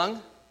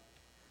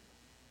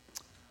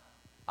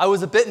I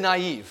was a bit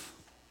naive,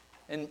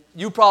 and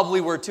you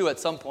probably were too at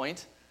some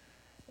point.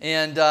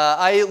 And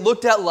I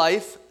looked at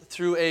life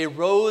through a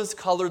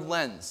rose-colored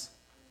lens,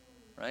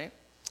 right?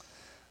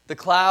 The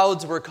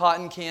clouds were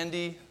cotton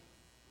candy.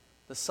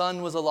 The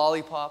sun was a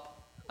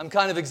lollipop. I'm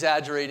kind of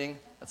exaggerating.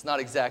 That's not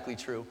exactly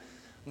true.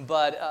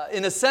 But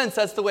in a sense,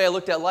 that's the way I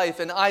looked at life.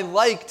 And I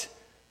liked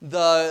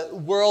the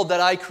world that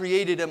I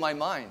created in my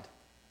mind.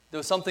 There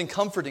was something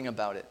comforting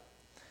about it.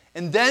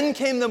 And then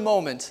came the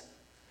moment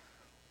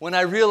when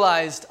I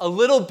realized a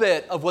little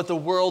bit of what the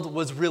world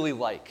was really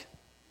like.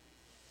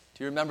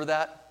 Do you remember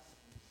that?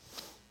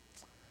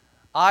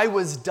 I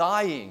was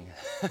dying.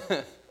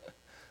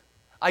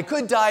 I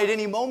could die at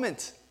any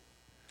moment.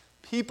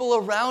 People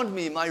around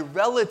me, my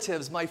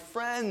relatives, my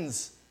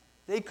friends,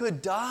 they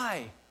could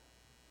die.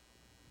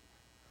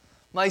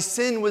 My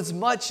sin was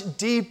much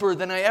deeper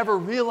than I ever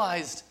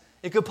realized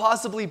it could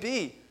possibly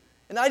be.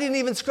 And I didn't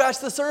even scratch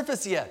the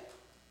surface yet.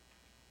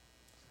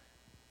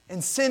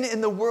 And sin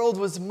in the world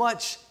was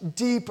much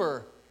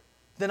deeper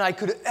than I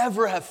could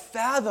ever have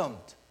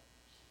fathomed.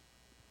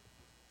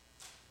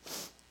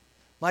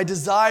 My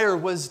desire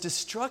was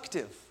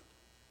destructive.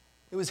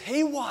 It was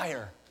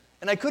haywire.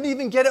 And I couldn't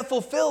even get it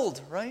fulfilled,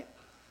 right?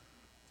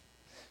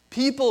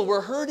 People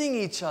were hurting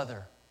each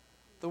other.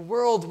 The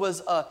world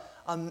was a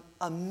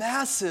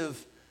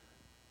massive,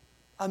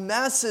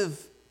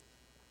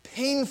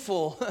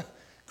 painful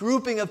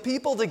grouping of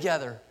people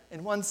together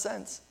in one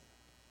sense.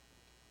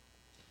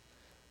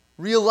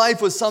 Real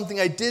life was something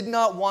I did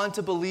not want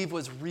to believe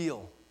was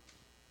real.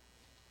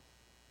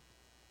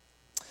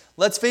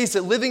 Let's face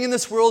it, living in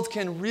this world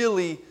can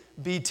really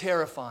be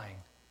terrifying.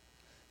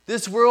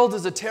 This world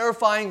is a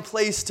terrifying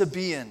place to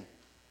be in.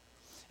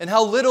 And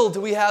how little do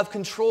we have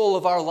control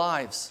of our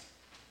lives?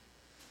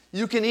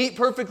 You can eat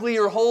perfectly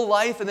your whole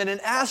life, and then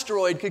an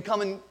asteroid could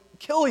come and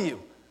kill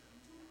you.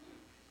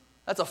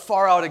 That's a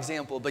far out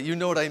example, but you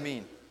know what I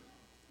mean.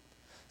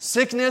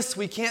 Sickness,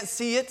 we can't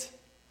see it.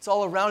 It's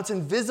all around. It's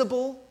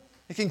invisible.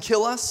 It can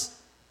kill us.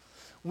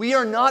 We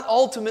are not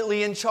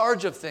ultimately in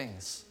charge of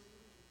things.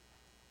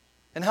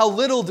 And how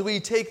little do we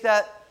take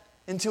that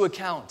into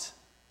account?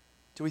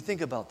 Do we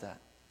think about that?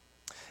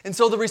 And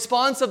so the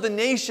response of the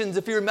nations,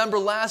 if you remember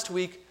last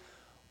week,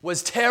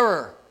 was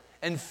terror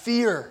and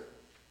fear.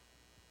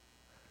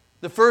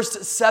 The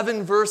first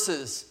 7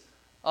 verses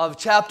of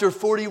chapter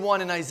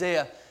 41 in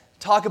Isaiah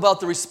talk about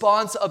the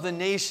response of the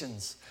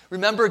nations.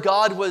 Remember,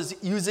 God was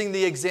using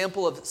the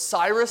example of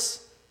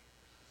Cyrus.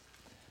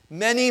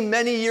 Many,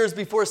 many years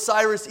before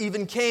Cyrus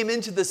even came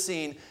into the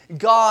scene,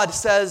 God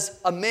says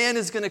a man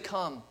is going to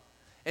come,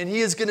 and he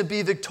is going to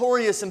be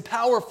victorious and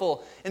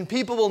powerful, and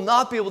people will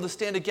not be able to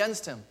stand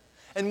against him.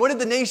 And what did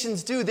the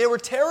nations do? They were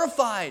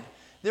terrified.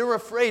 They were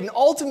afraid. And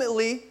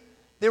ultimately,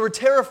 they were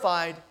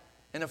terrified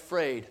and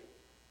afraid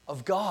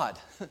of God.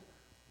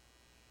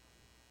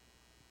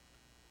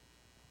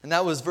 And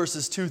that was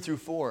verses 2 through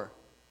 4.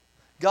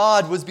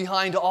 God was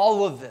behind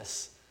all of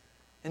this.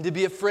 And to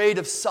be afraid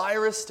of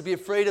Cyrus, to be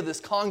afraid of this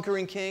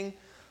conquering king,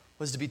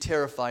 was to be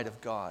terrified of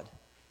God.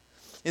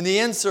 And the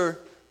answer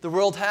the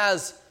world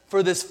has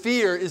for this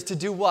fear is to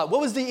do what?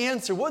 What was the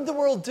answer? What did the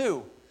world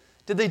do?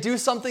 Did they do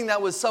something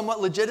that was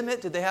somewhat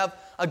legitimate? Did they have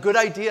a good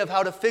idea of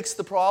how to fix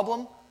the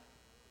problem?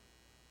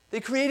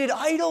 They created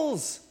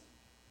idols.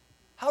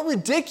 How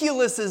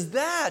ridiculous is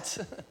that?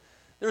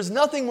 There's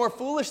nothing more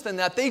foolish than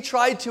that. They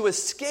tried to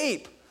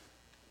escape.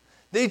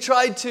 They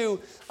tried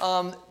to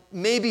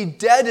maybe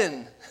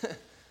deaden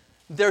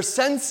their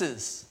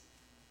senses.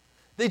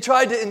 They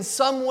tried to, in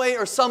some way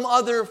or some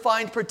other,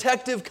 find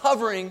protective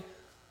covering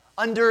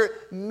under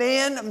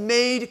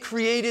man-made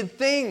created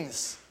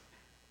things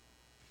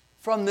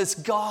from this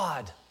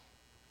God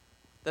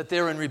that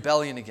they're in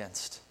rebellion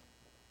against.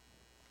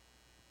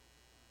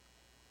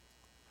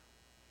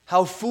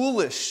 How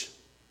foolish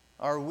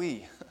are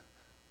we?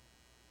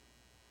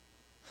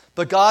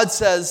 But God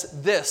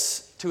says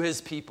this to his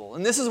people.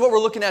 And this is what we're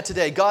looking at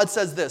today. God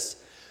says this.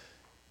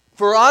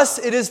 For us,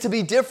 it is to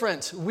be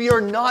different. We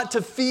are not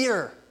to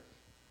fear.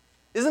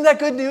 Isn't that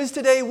good news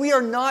today? We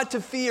are not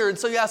to fear. And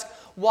so you ask,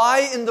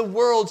 why in the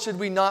world should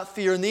we not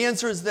fear? And the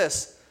answer is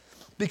this.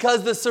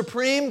 Because the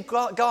supreme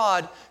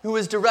God who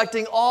is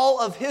directing all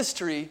of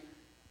history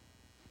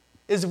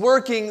is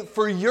working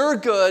for your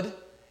good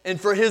and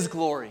for his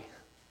glory.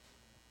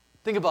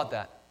 Think about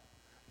that.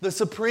 The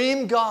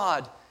supreme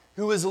God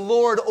who is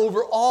Lord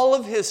over all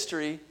of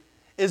history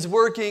is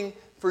working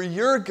for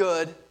your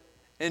good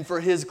and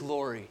for his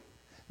glory.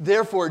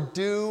 Therefore,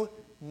 do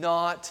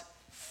not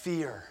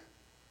fear.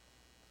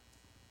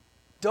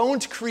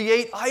 Don't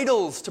create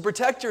idols to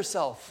protect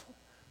yourself.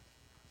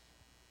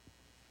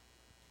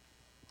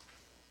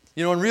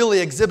 You know, and really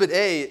Exhibit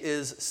A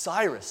is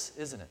Cyrus,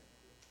 isn't it?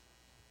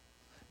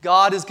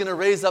 God is going to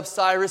raise up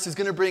Cyrus, who's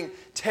going to bring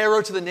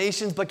terror to the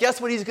nations, but guess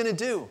what he's going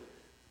to do?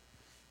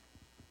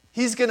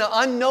 He's going to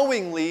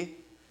unknowingly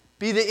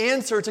be the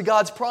answer to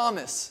God's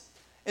promise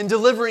in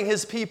delivering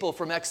his people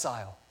from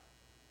exile.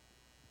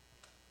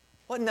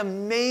 What an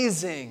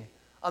amazing,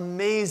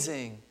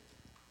 amazing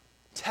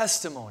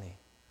testimony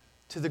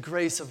to the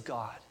grace of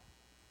God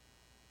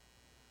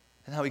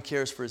and how he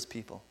cares for his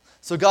people.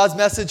 So God's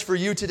message for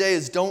you today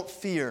is don't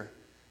fear.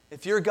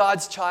 If you're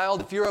God's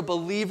child, if you're a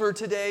believer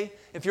today,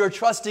 if you're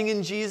trusting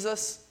in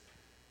Jesus,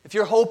 if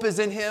your hope is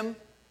in him,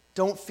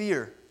 don't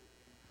fear.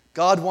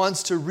 God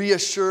wants to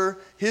reassure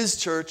his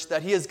church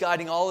that he is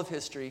guiding all of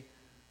history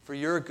for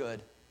your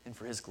good and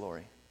for his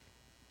glory.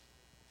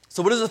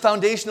 So what is the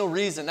foundational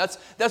reason?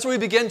 That's where we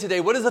begin today.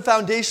 What is the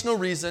foundational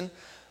reason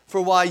for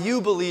why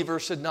you, believer,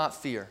 should not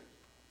fear?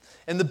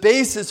 And the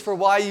basis for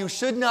why you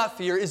should not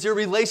fear is your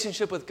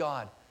relationship with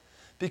God.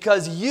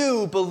 Because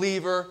you,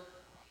 believer,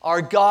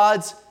 are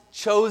God's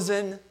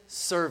chosen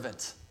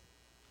servant.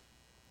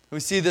 We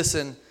see this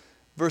in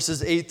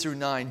verses 8 through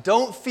 9.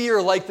 Don't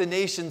fear like the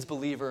nations,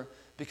 believer,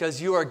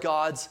 because you are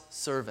God's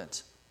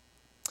servant.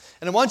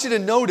 And I want you to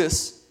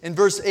notice in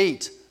verse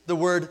 8 the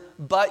word,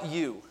 but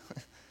you.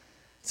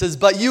 It says,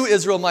 but you,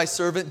 Israel, my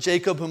servant,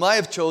 Jacob, whom I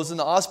have chosen,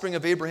 the offspring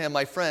of Abraham,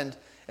 my friend.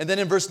 And then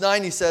in verse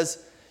 9 he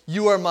says,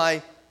 you are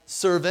my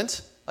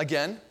servant,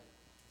 again.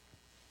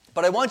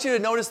 But I want you to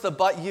notice the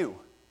but you.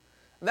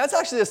 And that's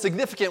actually a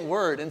significant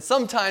word. And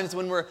sometimes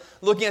when we're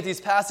looking at these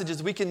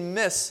passages, we can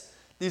miss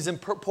these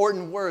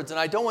important words. And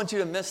I don't want you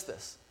to miss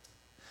this.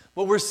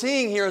 What we're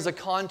seeing here is a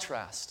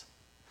contrast.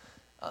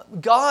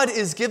 God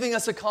is giving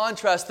us a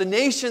contrast. The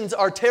nations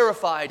are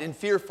terrified and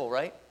fearful,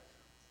 right?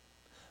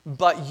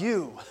 But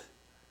you,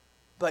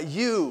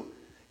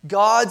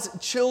 God's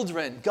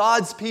children,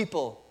 God's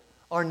people,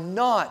 are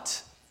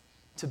not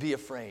to be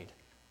afraid.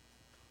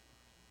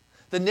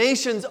 The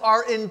nations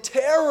are in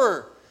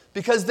terror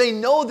because they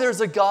know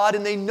there's a God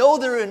and they know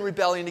they're in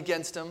rebellion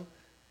against him.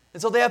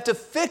 And so they have to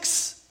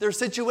fix their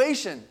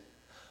situation.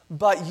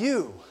 But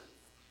you,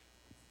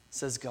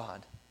 says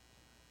God,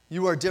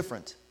 you are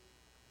different.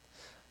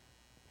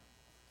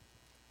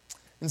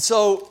 And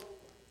so,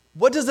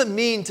 what does it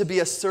mean to be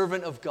a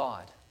servant of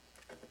God?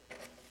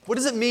 What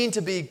does it mean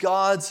to be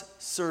God's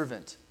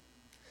servant?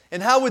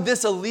 And how would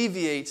this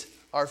alleviate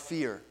our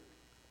fear?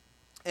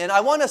 And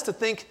I want us to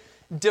think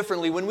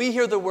differently. When we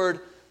hear the word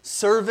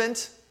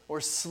servant or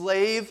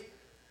slave,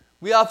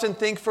 we often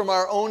think from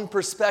our own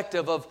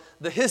perspective of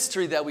the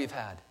history that we've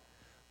had.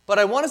 But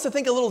I want us to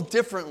think a little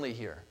differently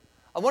here.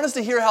 I want us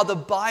to hear how the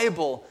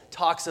Bible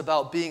talks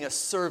about being a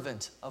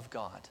servant of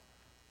God.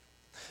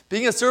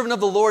 Being a servant of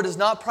the Lord is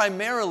not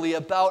primarily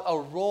about a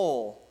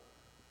role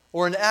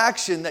or an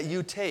action that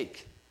you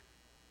take,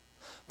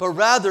 but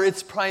rather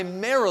it's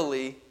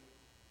primarily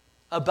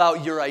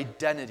about your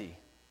identity.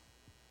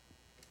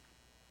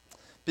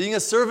 Being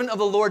a servant of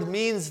the Lord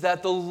means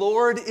that the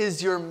Lord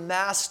is your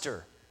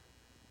master,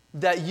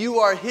 that you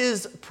are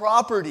his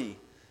property,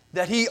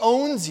 that he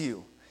owns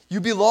you. You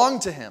belong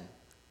to him.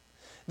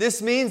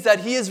 This means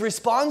that he is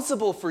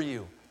responsible for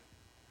you.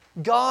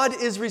 God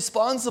is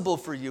responsible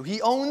for you.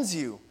 He owns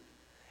you.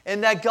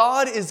 And that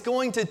God is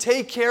going to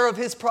take care of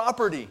his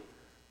property.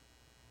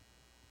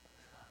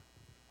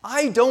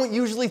 I don't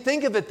usually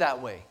think of it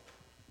that way.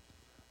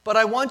 But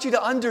I want you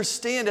to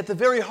understand at the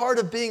very heart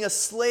of being a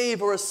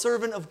slave or a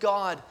servant of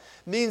God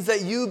means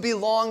that you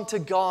belong to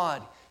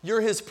God.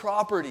 You're his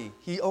property.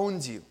 He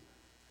owns you.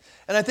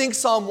 And I think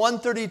Psalm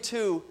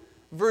 132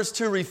 verse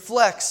 2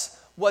 reflects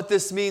what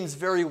this means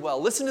very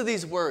well. Listen to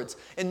these words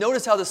and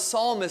notice how the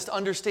psalmist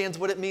understands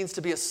what it means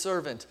to be a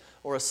servant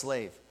or a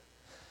slave.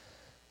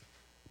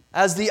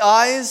 As the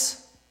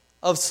eyes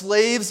of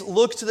slaves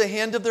look to the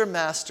hand of their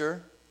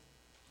master,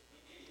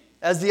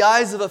 as the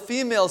eyes of a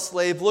female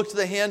slave look to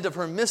the hand of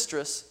her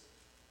mistress,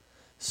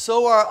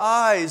 so our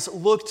eyes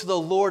look to the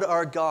Lord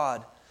our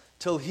God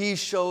till he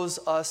shows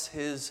us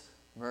his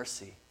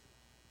mercy.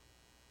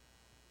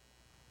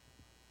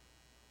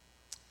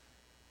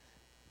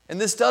 And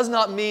this does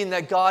not mean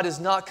that God is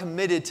not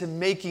committed to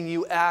making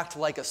you act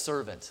like a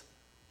servant,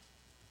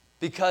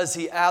 because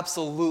he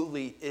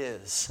absolutely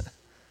is.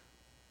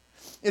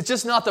 It's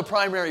just not the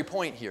primary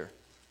point here.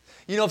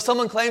 You know, if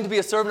someone claimed to be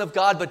a servant of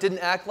God but didn't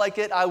act like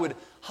it, I would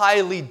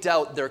highly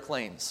doubt their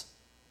claims.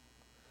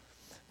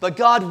 But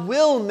God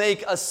will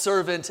make a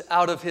servant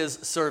out of his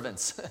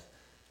servants.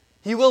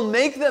 He will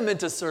make them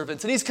into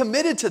servants, and he's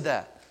committed to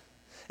that.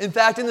 In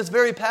fact, in this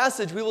very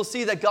passage, we will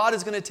see that God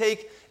is going to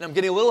take, and I'm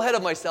getting a little ahead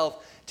of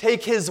myself,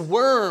 take his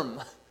worm,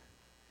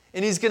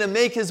 and he's going to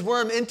make his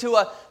worm into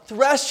a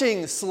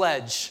threshing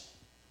sledge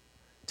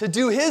to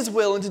do his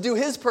will and to do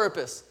his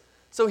purpose.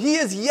 So he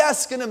is,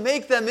 yes, going to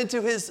make them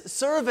into his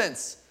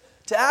servants,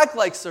 to act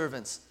like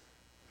servants.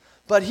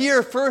 But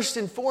here, first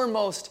and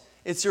foremost,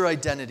 it's your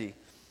identity.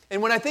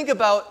 And when I think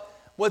about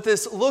what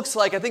this looks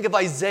like, I think of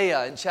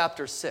Isaiah in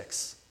chapter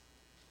 6.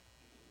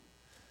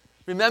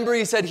 Remember,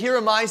 he said, "Here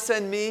am I,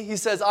 send me." He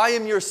says, "I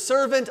am your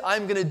servant.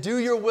 I'm going to do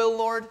your will,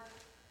 Lord."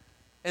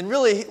 And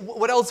really,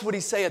 what else would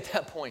he say at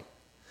that point?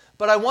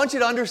 But I want you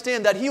to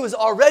understand that he was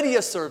already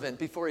a servant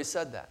before he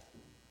said that.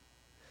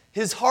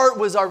 His heart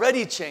was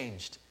already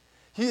changed.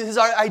 His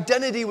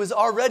identity was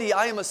already,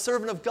 I am a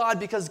servant of God,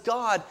 because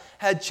God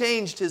had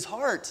changed his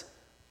heart.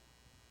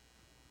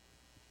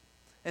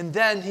 And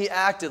then he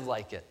acted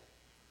like it.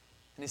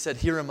 And he said,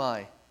 "Here am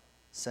I,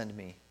 send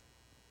me."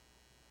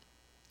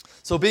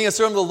 So being a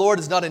servant of the Lord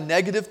is not a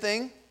negative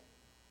thing,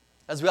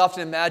 as we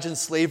often imagine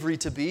slavery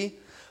to be,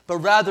 but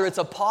rather it's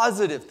a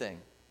positive thing.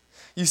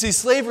 You see,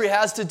 slavery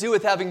has to do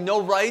with having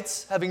no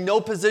rights, having no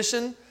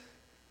position,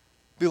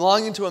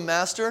 belonging to a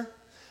master.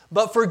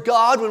 But for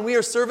God, when we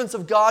are servants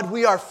of God,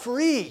 we are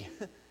free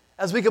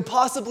as we could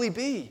possibly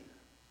be.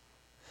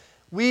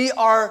 We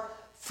are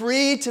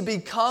free to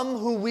become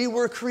who we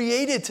were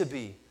created to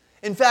be.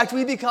 In fact,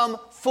 we become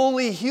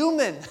fully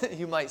human,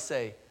 you might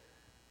say,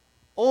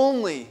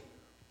 only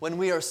when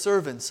we are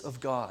servants of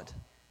God.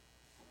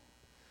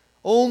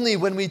 Only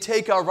when we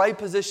take our right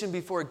position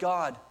before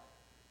God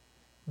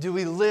do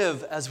we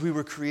live as we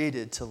were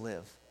created to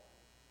live.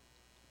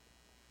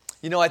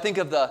 You know, I think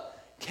of the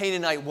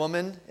Canaanite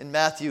woman in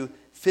Matthew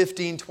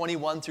 15,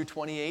 21 through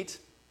 28.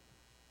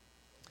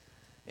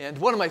 And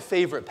one of my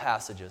favorite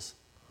passages.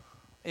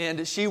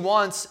 And she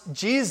wants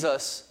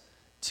Jesus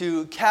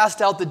to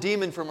cast out the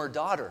demon from her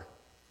daughter.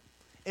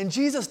 And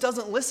Jesus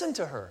doesn't listen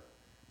to her.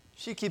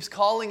 She keeps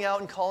calling out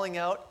and calling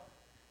out.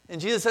 And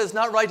Jesus says it's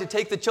not right to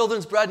take the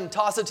children's bread and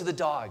toss it to the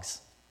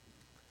dogs.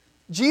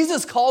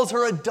 Jesus calls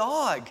her a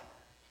dog.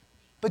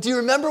 But do you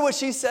remember what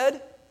she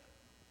said?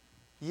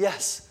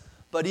 Yes,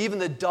 but even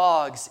the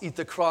dogs eat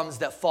the crumbs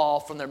that fall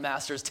from their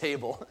master's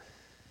table.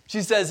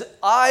 She says,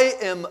 I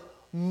am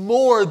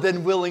more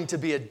than willing to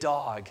be a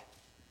dog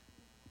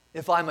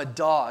if I'm a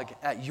dog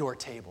at your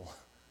table.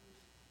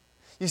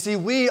 You see,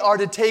 we are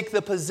to take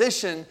the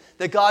position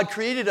that God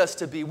created us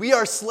to be. We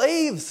are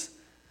slaves.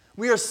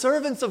 We are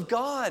servants of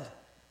God.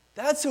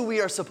 That's who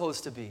we are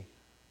supposed to be.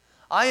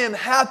 I am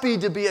happy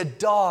to be a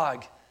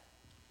dog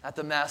at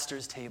the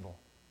master's table.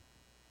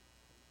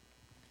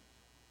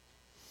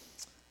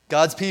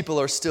 God's people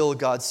are still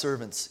God's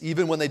servants,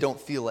 even when they don't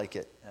feel like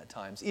it at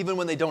times, even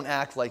when they don't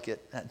act like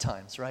it at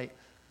times, right?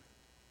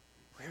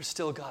 We are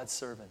still God's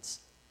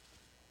servants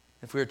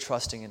if we are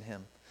trusting in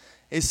Him.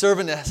 A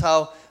servant is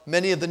how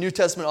many of the New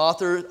Testament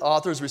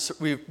authors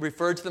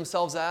referred to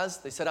themselves as.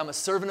 They said, I'm a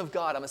servant of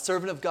God, I'm a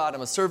servant of God, I'm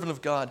a servant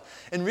of God.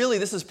 And really,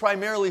 this is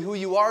primarily who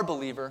you are,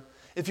 believer.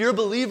 If you're a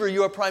believer,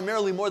 you are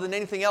primarily, more than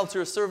anything else,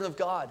 you're a servant of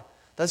God.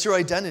 That's your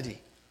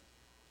identity.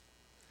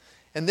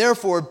 And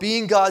therefore,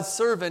 being God's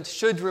servant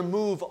should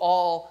remove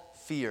all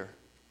fear.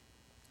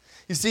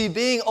 You see,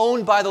 being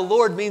owned by the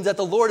Lord means that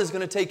the Lord is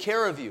going to take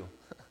care of you.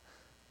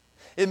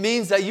 It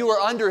means that you are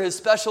under His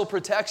special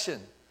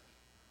protection.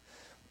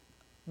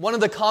 One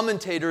of the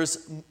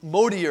commentators,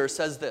 Modier,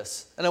 says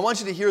this, and I want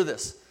you to hear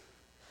this.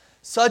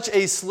 Such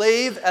a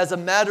slave, as a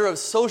matter of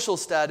social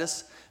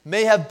status,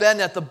 may have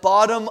been at the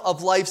bottom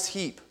of life's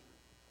heap.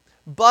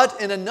 But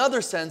in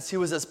another sense, he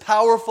was as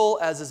powerful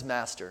as his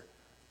master.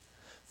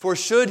 For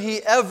should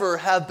he ever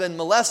have been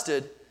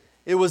molested,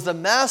 it was the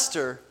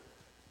master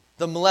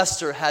the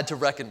molester had to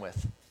reckon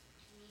with.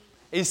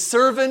 A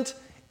servant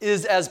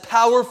is as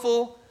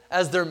powerful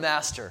as their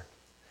master,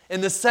 in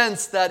the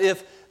sense that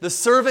if the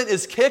servant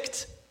is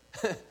kicked,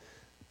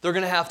 they're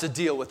going to have to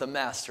deal with the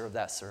master of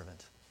that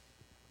servant.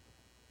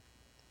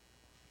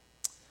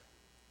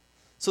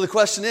 So the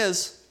question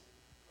is,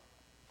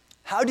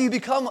 how do you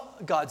become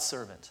God's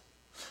servant?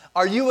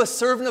 Are you a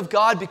servant of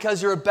God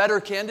because you're a better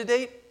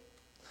candidate?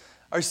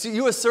 Are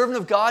you a servant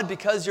of God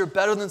because you're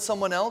better than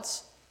someone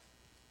else?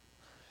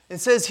 It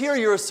says here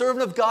you're a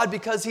servant of God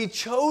because He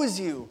chose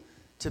you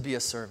to be a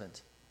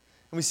servant.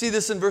 And we see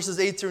this in verses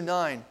 8 through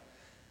 9.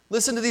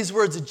 Listen to these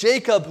words,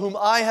 Jacob, whom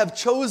I have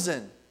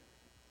chosen,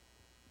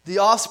 the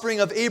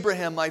offspring of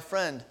Abraham, my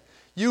friend,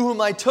 you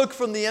whom I took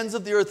from the ends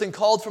of the earth and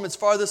called from its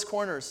farthest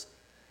corners.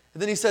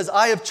 And then he says,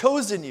 I have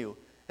chosen you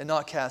and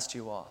not cast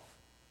you off.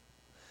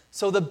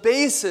 So the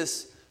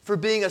basis for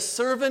being a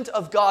servant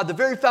of God, the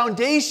very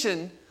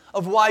foundation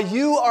of why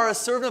you are a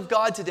servant of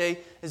God today,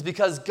 is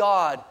because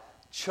God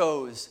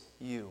chose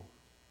you.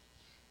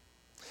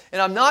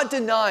 And I'm not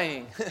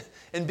denying,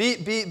 and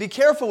be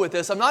careful with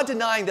this, I'm not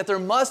denying that there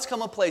must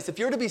come a place, if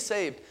you're to be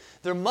saved,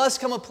 there must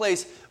come a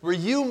place where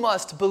you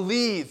must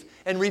believe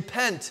and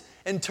repent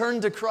and turn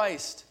to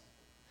Christ.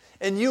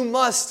 And you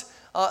must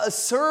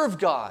serve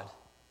God.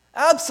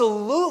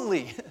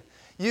 Absolutely.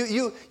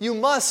 You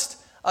must,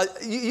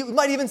 you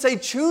might even say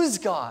choose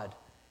God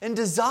and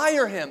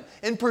desire Him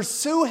and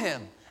pursue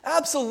Him.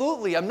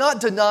 Absolutely. I'm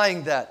not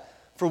denying that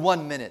for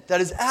 1 minute. That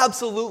is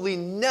absolutely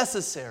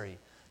necessary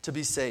to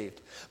be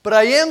saved. But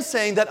I am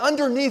saying that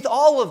underneath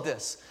all of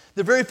this,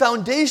 the very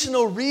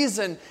foundational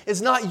reason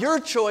is not your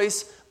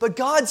choice, but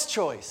God's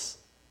choice.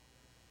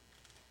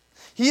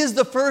 He is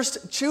the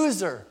first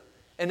chooser,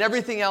 and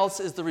everything else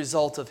is the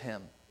result of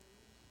Him.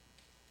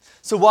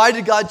 So why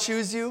did God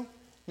choose you?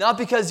 Not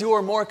because you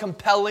are more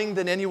compelling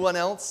than anyone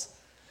else.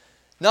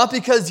 Not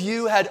because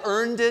you had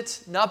earned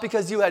it. Not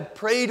because you had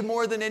prayed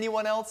more than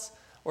anyone else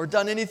or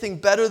done anything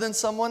better than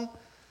someone.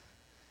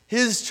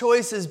 His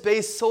choice is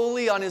based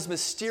solely on His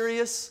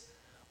mysterious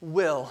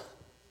will.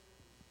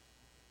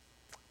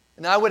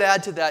 And I would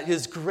add to that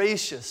His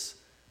gracious,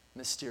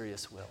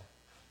 mysterious will.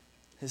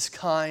 His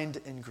kind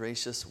and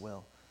gracious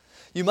will.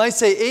 You might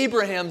say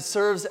Abraham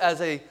serves as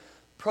a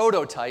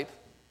prototype.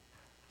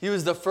 He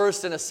was the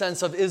first, in a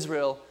sense, of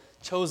Israel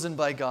chosen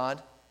by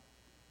God.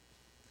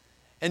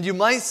 And you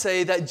might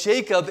say that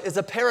Jacob is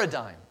a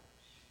paradigm.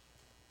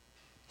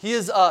 He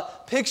is a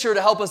picture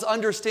to help us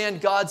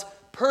understand God's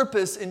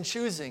purpose in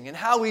choosing and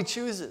how he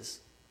chooses.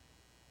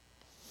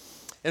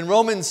 In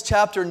Romans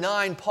chapter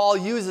 9, Paul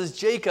uses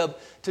Jacob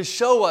to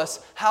show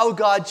us how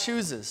God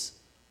chooses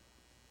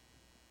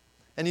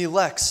and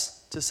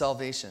elects to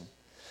salvation.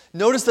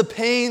 Notice the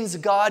pains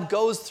God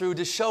goes through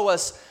to show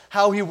us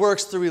how he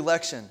works through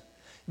election.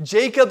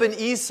 Jacob and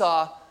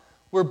Esau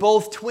were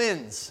both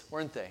twins,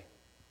 weren't they?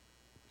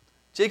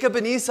 Jacob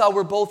and Esau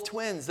were both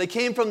twins. They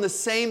came from the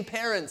same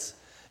parents.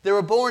 They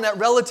were born at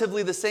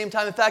relatively the same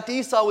time. In fact,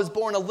 Esau was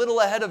born a little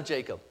ahead of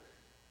Jacob,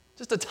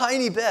 just a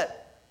tiny bit.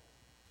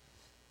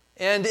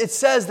 And it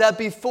says that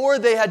before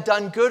they had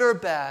done good or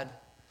bad,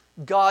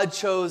 God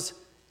chose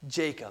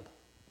Jacob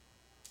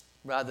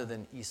rather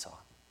than Esau.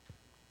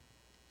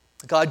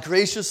 God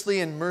graciously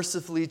and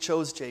mercifully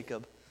chose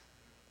Jacob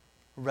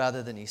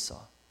rather than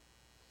Esau.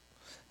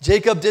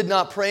 Jacob did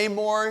not pray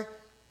more.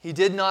 He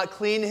did not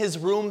clean his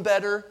room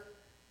better.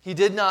 He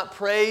did not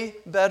pray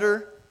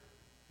better.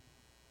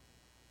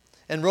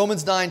 And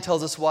Romans 9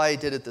 tells us why he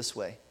did it this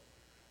way.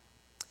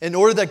 In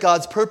order that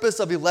God's purpose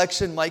of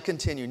election might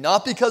continue,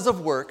 not because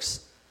of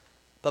works,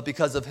 but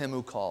because of him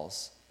who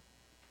calls.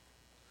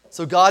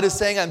 So God is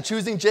saying, I'm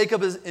choosing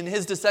Jacob and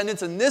his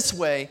descendants in this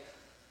way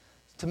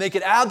to make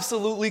it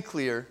absolutely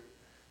clear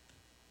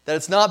that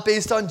it's not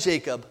based on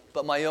Jacob,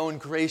 but my own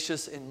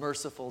gracious and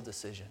merciful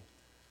decision.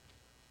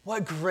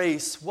 What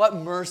grace, what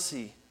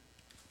mercy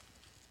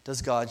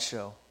does God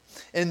show?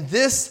 And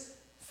this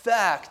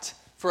fact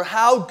for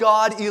how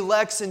God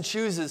elects and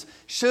chooses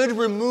should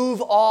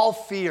remove all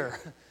fear.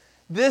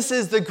 This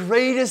is the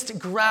greatest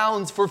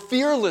grounds for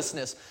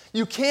fearlessness.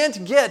 You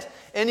can't get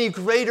any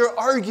greater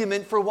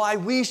argument for why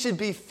we should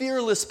be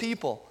fearless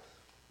people.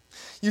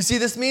 You see,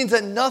 this means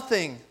that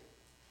nothing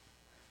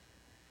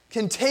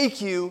can take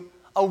you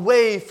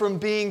away from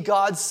being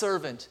God's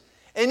servant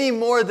any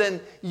more than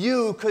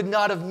you could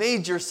not have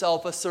made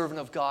yourself a servant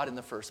of God in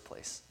the first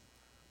place.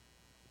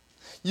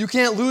 You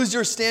can't lose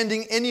your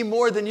standing any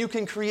more than you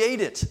can create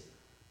it.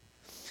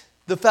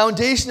 The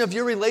foundation of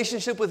your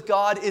relationship with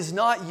God is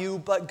not you,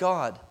 but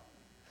God.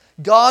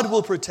 God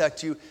will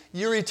protect you.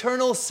 Your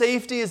eternal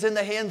safety is in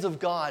the hands of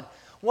God.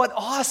 What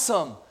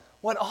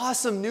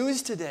awesome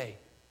news today,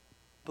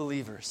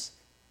 believers.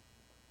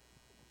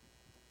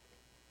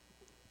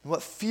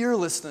 What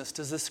fearlessness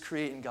does this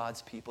create in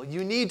God's people?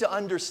 You need to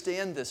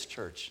understand this,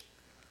 church.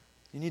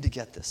 You need to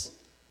get this.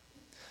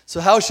 So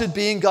how should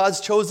being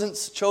God's chosen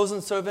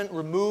servant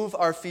remove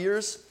our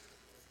fears?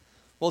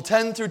 Well,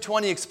 10 through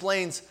 20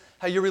 explains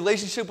how your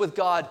relationship with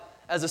God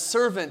as a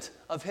servant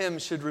of him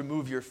should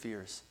remove your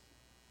fears.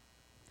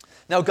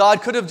 Now,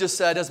 God could have just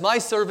said, as my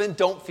servant,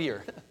 don't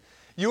fear.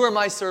 You are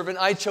my servant,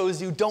 I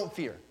chose you, don't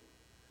fear.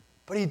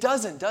 But he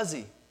doesn't, does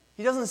he?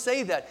 He doesn't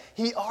say that.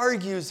 He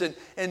argues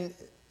and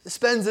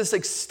spends this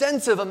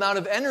extensive amount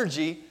of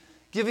energy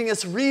giving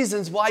us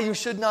reasons why you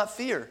should not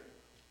fear.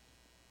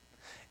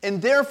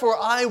 And therefore,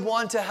 I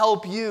want to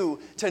help you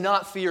to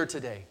not fear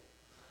today.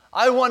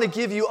 I want to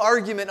give you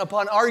argument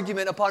upon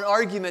argument upon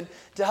argument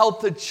to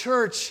help the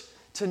church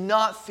to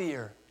not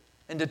fear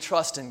and to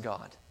trust in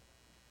God.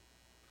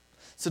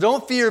 So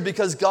don't fear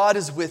because God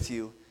is with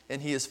you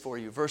and he is for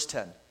you. Verse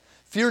 10,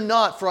 fear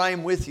not, for I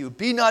am with you.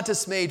 Be not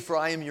dismayed, for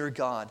I am your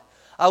God.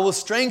 I will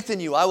strengthen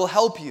you. I will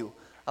help you.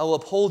 I will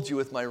uphold you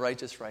with my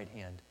righteous right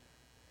hand.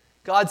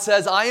 God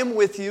says, I am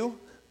with you.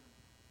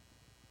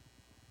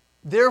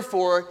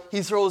 Therefore,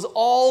 he throws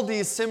all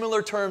these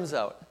similar terms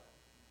out.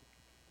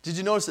 Did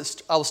you notice this?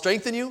 I will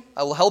strengthen you.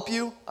 I will help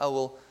you. I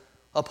will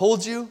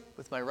uphold you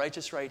with my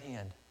righteous right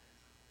hand.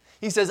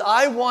 He says,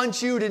 I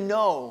want you to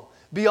know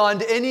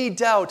beyond any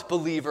doubt,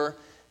 believer,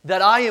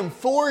 that I am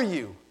for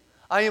you.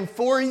 I am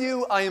for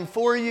you. I am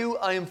for you.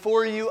 I am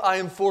for you. I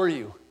am for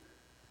you.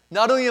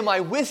 Not only am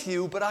I with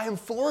you, but I am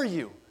for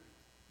you.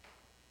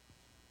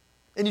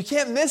 And you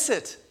can't miss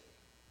it.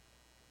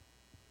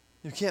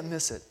 You can't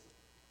miss it.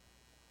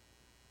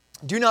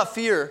 Do not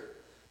fear,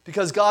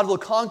 because God will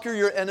conquer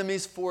your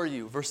enemies for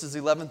you. Verses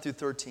 11 through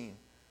 13.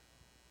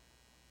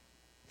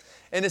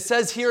 And it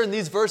says here in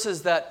these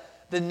verses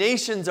that the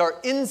nations are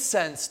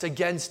incensed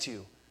against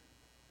you.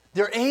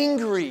 They're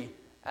angry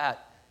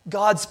at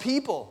God's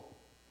people.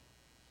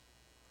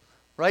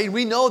 Right?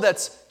 We know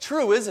that's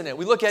true, isn't it?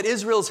 We look at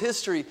Israel's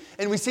history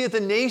and we see that the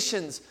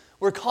nations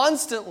were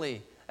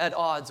constantly at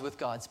odds with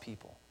God's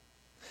people.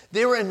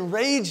 They were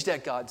enraged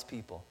at God's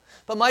people.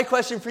 But my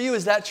question for you,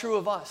 is that true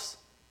of us?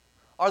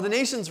 Are the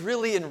nations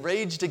really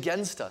enraged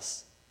against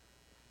us?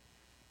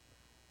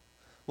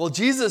 Well,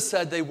 Jesus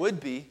said they would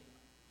be.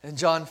 In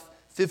John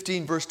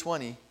 15, verse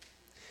 20,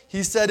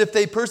 he said, if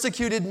they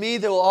persecuted me,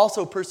 they will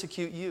also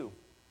persecute you.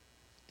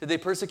 Did they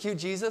persecute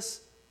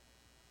Jesus?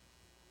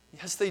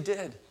 Yes, they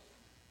did.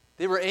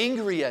 They were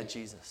angry at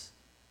Jesus.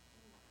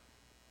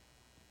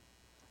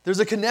 There's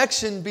a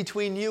connection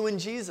between you and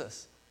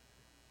Jesus.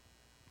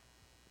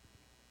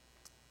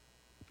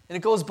 And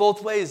it goes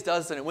both ways,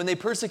 doesn't it? When they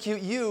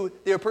persecute you,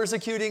 they are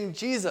persecuting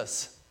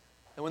Jesus.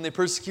 And when they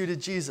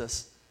persecuted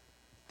Jesus,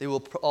 they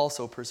will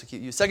also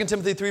persecute you. 2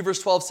 Timothy 3 verse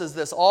 12 says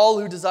this, all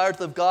who desire to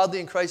live godly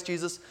in Christ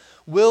Jesus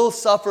will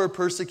suffer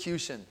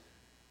persecution.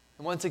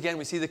 And once again,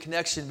 we see the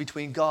connection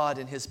between God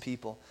and his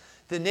people.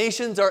 The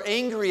nations are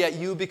angry at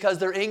you because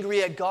they're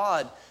angry at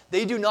God.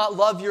 They do not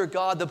love your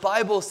God. The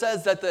Bible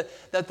says that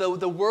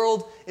the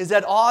world is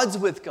at odds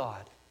with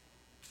God.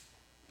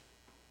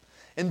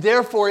 And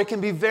therefore, it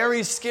can be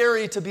very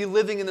scary to be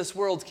living in this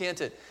world,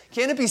 can't it?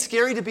 Can't it be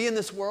scary to be in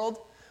this world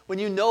when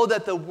you know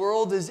that the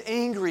world is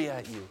angry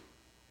at you?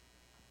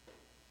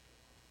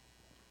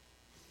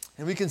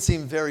 And we can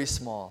seem very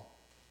small.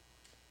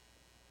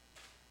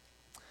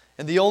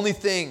 And the only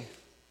thing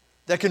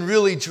that can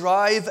really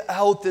drive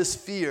out this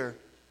fear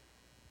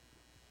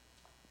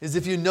is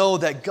if you know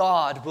that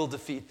God will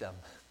defeat them.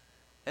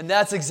 And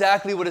that's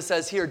exactly what it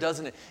says here,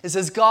 doesn't it? It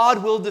says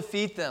God will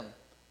defeat them.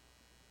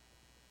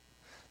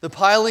 The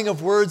piling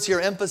of words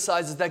here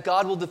emphasizes that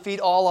God will defeat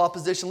all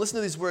opposition. Listen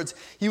to these words.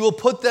 He will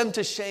put them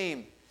to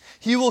shame.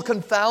 He will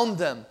confound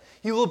them.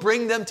 He will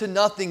bring them to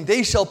nothing.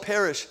 They shall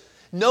perish.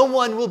 No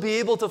one will be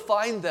able to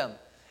find them.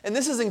 And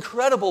this is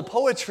incredible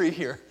poetry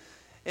here.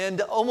 And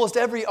almost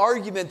every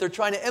argument, they're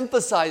trying to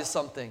emphasize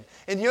something.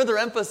 And here they're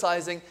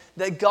emphasizing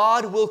that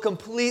God will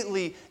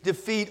completely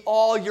defeat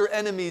all your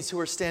enemies who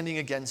are standing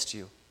against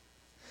you.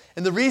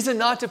 And the reason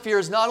not to fear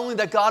is not only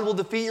that God will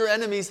defeat your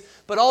enemies,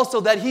 but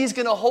also that he's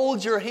going to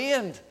hold your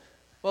hand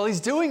while he's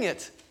doing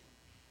it.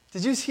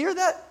 Did you hear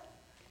that?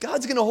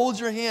 God's going to hold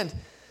your hand.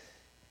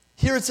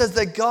 Here it says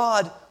that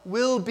God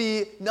will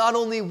be not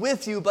only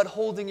with you, but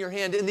holding your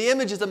hand. And the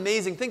image is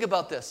amazing. Think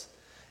about this.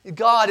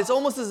 God, it's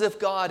almost as if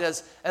God,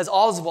 as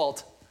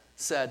Oswalt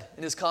said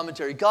in his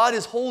commentary, God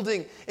is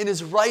holding in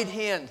his right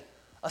hand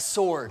a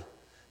sword,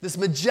 this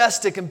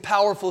majestic and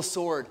powerful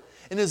sword.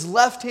 In his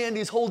left hand,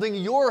 he's holding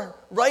your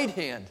right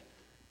hand.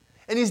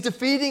 And he's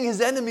defeating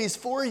his enemies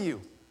for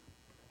you.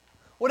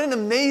 What an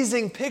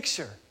amazing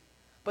picture.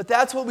 But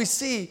that's what we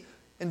see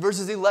in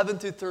verses 11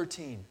 through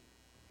 13.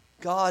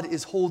 God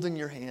is holding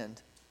your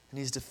hand, and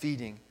he's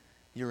defeating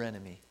your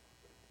enemy.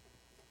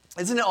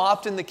 Isn't it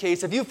often the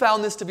case, have you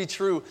found this to be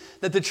true,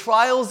 that the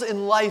trials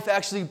in life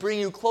actually bring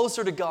you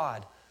closer to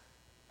God?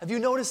 Have you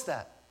noticed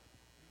that?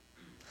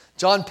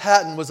 John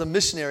Patton was a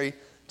missionary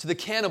to the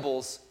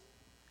cannibals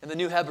in the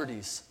New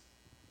Hebrides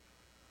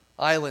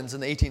Islands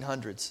in the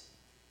 1800s.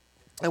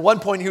 At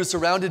one point, he was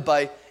surrounded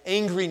by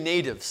angry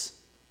natives,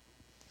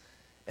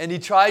 and he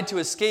tried to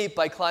escape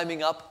by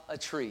climbing up a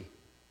tree.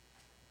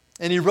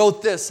 And he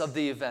wrote this of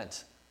the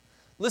event.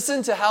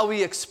 Listen to how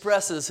he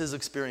expresses his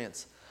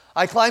experience.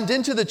 I climbed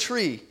into the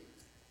tree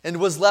and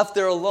was left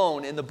there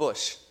alone in the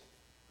bush.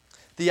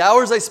 The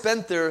hours I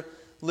spent there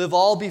live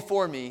all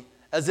before me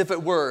as if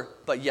it were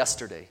but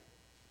yesterday.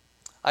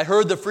 I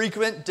heard the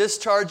frequent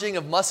discharging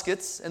of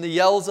muskets and the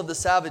yells of the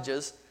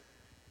savages,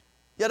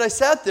 yet I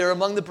sat there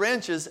among the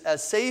branches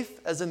as safe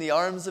as in the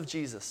arms of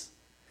Jesus.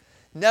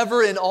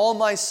 Never in all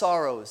my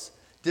sorrows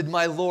did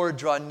my Lord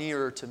draw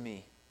nearer to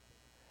me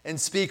and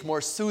speak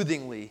more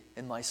soothingly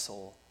in my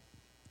soul.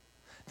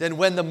 Then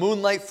when the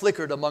moonlight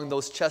flickered among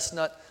those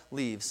chestnut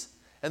leaves,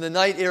 and the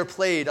night air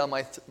played on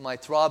my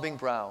throbbing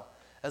brow,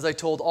 as I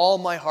told all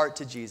my heart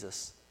to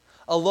Jesus,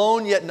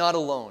 alone yet not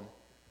alone,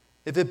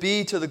 if it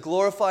be to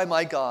glorify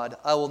my God,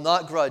 I will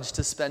not grudge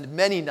to spend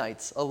many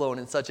nights alone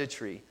in such a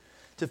tree,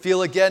 to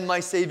feel again my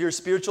Savior's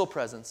spiritual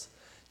presence,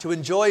 to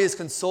enjoy his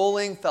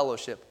consoling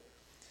fellowship.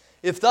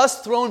 If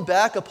thus thrown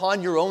back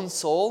upon your own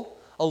soul,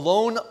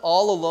 alone,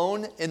 all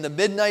alone, in the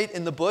midnight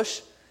in the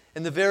bush,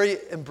 in the very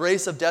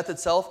embrace of death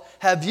itself,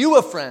 have you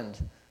a friend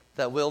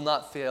that will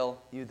not fail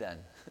you then?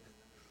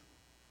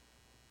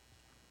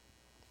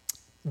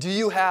 Do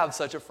you have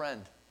such a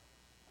friend?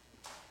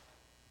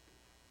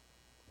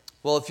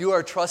 Well, if you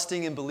are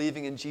trusting and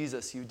believing in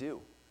Jesus, you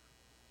do.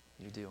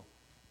 You do.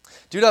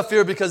 Do not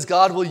fear, because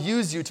God will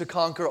use you to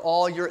conquer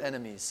all your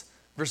enemies.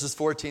 Verses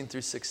 14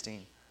 through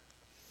 16.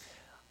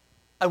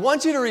 I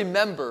want you to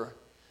remember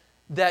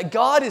that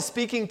God is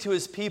speaking to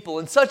his people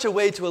in such a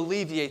way to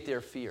alleviate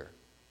their fear.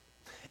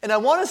 And I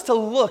want us to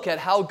look at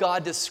how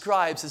God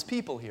describes his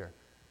people here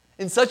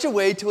in such a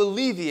way to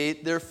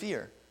alleviate their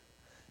fear.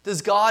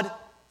 Does God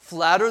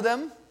flatter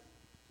them?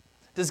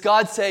 Does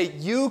God say,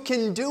 you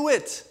can do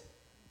it?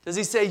 Does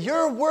he say,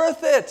 you're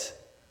worth it?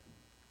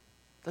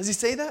 Does he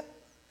say that?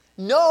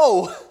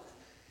 No.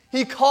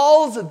 He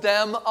calls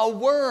them a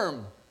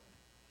worm.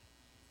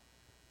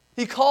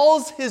 He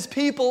calls his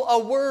people a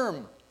worm.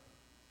 Have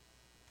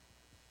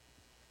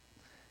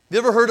you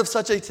ever heard of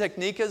such a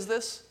technique as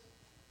this?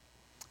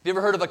 Have you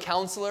ever heard of a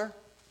counselor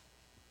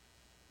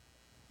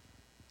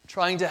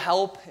trying to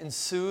help and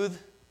soothe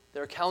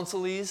their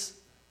counselees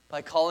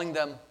by calling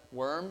them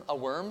a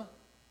worm? Have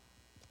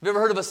you ever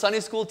heard of a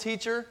Sunday school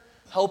teacher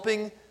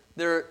helping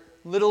their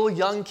little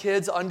young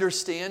kids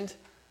understand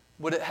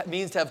what it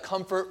means to have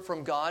comfort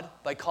from God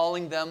by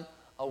calling them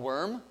a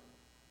worm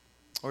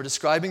or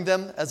describing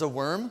them as a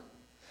worm?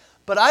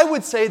 But I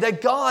would say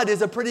that God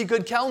is a pretty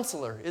good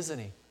counselor, isn't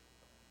he?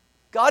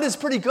 God is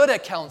pretty good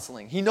at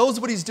counseling. He knows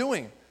what he's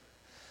doing.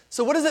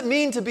 So what does it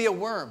mean to be a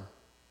worm?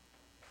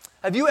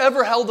 Have you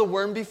ever held a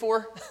worm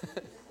before?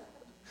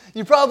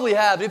 You probably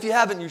have. If you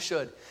haven't, you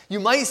should. You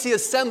might see a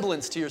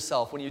semblance to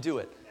yourself when you do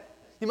it.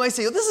 You might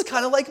say, oh, this is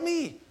kind of like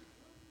me.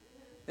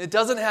 It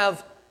doesn't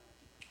have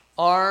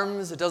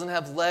arms, it doesn't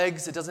have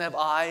legs, it doesn't have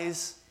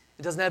eyes,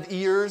 it doesn't have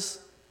ears.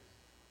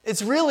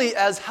 It's really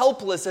as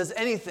helpless as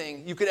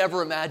anything you could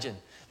ever imagine.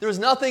 There's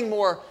nothing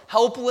more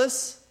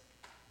helpless,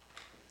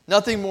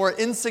 nothing more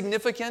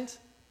insignificant,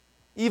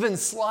 even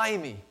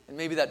slimy, and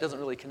maybe that doesn't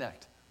really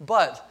connect.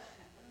 But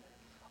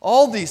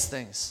all these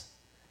things,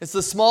 it's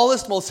the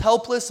smallest, most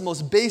helpless,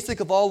 most basic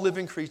of all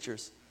living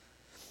creatures,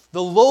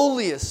 the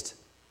lowliest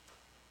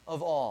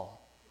of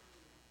all.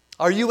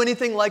 Are you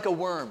anything like a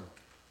worm?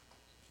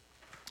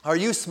 Are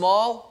you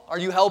small? Are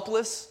you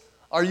helpless?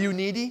 Are you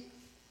needy?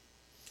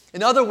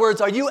 In other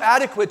words, are you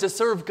adequate to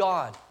serve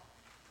God?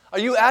 Are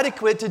you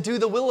adequate to do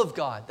the will of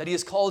God that He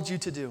has called you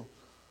to do?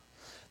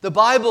 The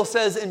Bible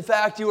says, in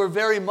fact, you are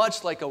very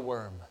much like a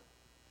worm.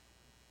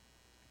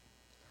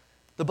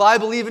 The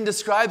Bible even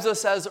describes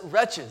us as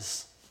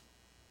wretches,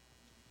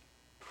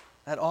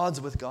 at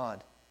odds with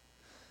God.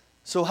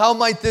 So how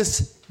might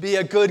this be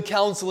a good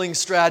counseling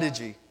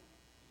strategy?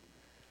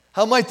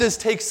 How might this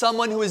take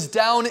someone who is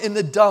down in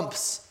the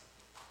dumps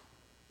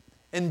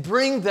and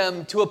bring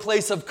them to a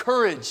place of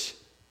courage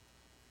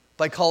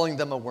by calling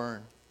them a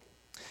worm?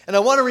 And I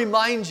want to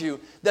remind you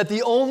that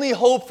the only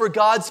hope for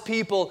God's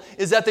people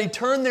is that they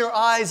turn their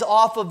eyes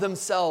off of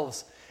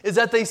themselves, is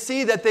that they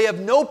see that they have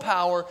no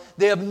power,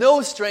 they have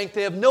no strength,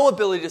 they have no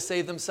ability to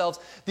save themselves.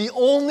 The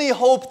only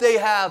hope they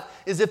have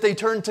is if they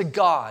turn to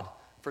God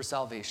for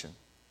salvation.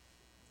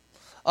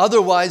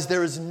 Otherwise,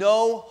 there is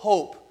no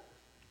hope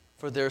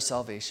for their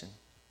salvation.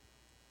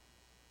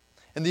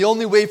 And the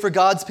only way for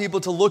God's people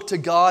to look to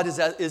God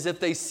is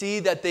if they see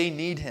that they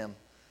need Him.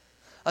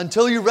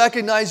 Until you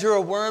recognize you're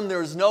a worm,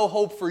 there is no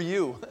hope for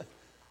you.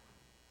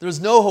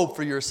 There's no hope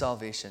for your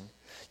salvation.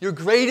 Your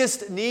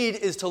greatest need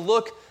is to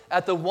look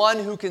at the one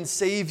who can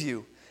save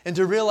you and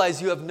to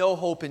realize you have no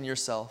hope in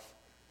yourself.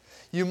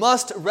 You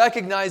must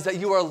recognize that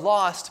you are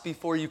lost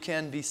before you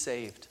can be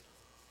saved.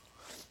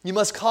 You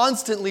must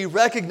constantly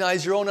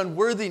recognize your own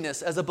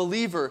unworthiness as a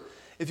believer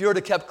if you are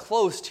to keep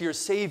close to your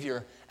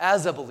Savior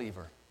as a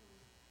believer.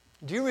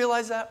 Do you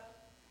realize that?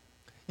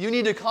 You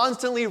need to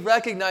constantly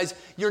recognize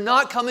you're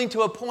not coming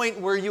to a point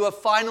where you have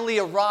finally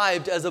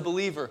arrived as a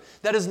believer.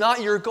 That is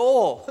not your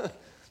goal.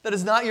 That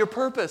is not your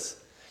purpose.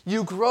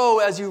 You grow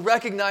as you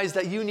recognize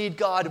that you need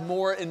God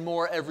more and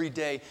more every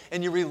day,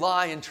 and you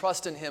rely and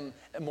trust in Him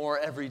more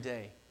every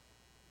day.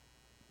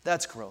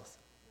 That's growth.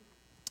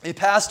 A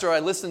pastor I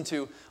listened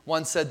to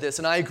once said this,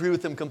 and I agree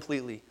with him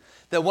completely,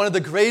 that one of the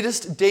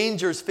greatest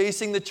dangers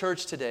facing the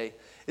church today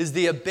is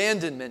the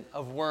abandonment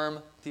of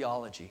worm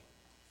theology.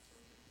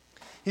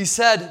 He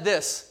said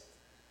this,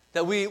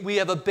 that we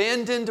have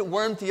abandoned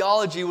worm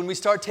theology when we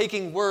start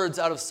taking words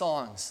out of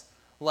songs,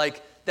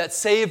 like, that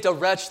saved a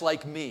wretch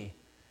like me,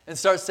 and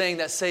start saying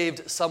that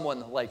saved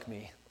someone like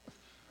me.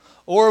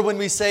 Or when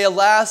we say,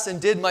 alas,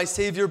 and did my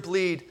Savior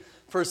bleed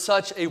for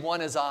such a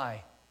one as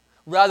I,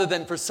 rather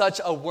than for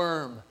such a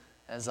worm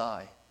as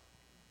I.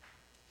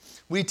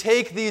 We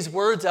take these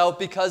words out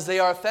because they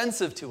are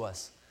offensive to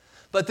us.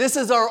 But this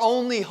is our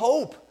only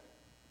hope.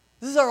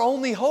 This is our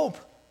only hope,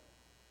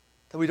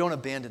 that we don't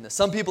abandon this.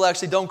 Some people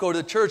actually don't go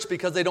to church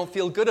because they don't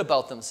feel good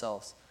about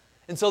themselves.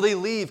 And so they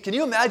leave. Can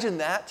you imagine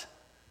that?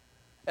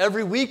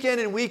 Every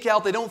weekend and week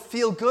out, they don't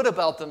feel good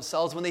about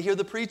themselves when they hear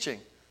the preaching.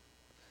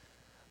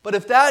 But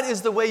if that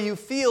is the way you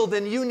feel,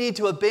 then you need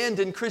to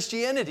abandon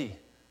Christianity.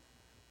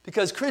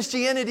 Because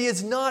Christianity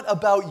is not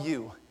about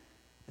you.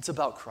 It's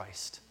about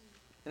Christ.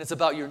 And it's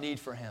about your need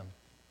for Him.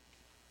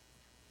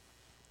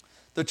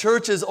 The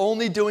church is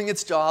only doing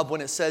its job when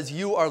it says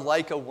you are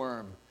like a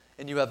worm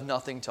and you have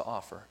nothing to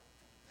offer.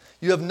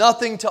 You have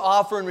nothing to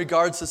offer in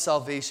regards to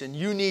salvation.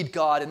 You need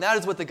God, and that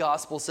is what the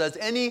gospel says.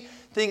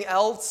 Anything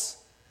else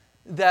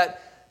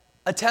that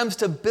attempts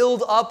to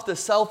build up the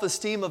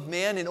self-esteem of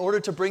man in order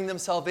to bring them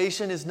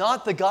salvation is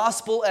not the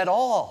gospel at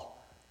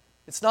all.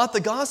 It's not the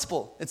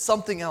gospel. It's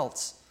something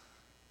else.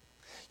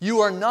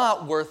 You are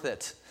not worth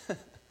it.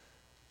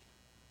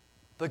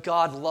 But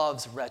God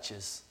loves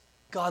wretches.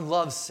 God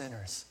loves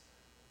sinners.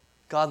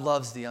 God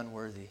loves the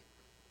unworthy.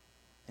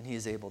 And He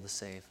is able to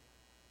save.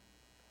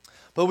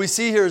 But we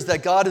see here is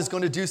that God is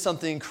going to do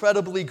something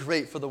incredibly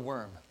great for the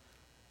worm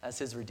as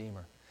His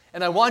Redeemer.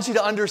 And I want you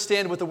to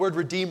understand what the word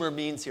Redeemer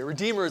means here.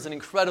 Redeemer is an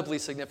incredibly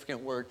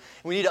significant word.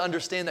 And we need to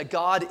understand that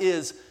God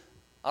is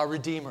our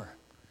Redeemer.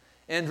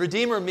 And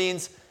Redeemer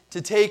means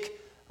to take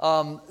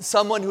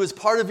someone who is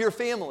part of your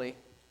family,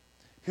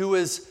 who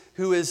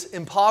is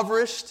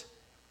impoverished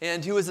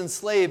and who is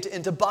enslaved,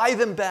 and to buy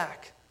them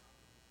back,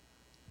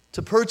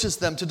 to purchase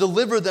them, to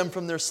deliver them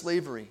from their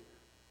slavery.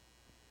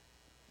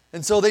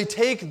 And so they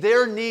take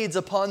their needs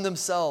upon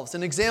themselves.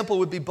 An example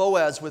would be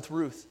Boaz with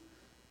Ruth.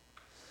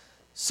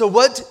 So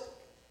what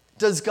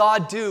does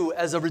God do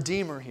as a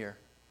redeemer here?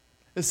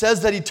 It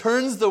says that He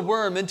turns the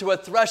worm into a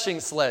threshing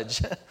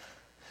sledge.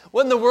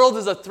 What in the world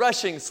is a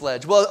threshing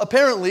sledge? Well,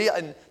 apparently,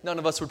 and none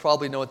of us would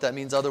probably know what that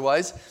means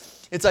otherwise,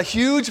 It's a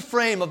huge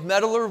frame of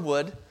metal or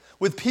wood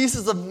with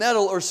pieces of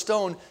metal or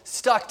stone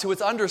stuck to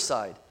its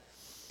underside.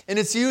 And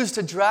it's used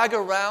to drag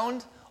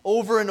around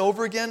over and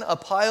over again a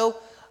pile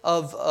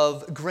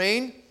of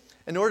grain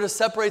in order to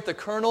separate the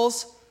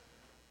kernels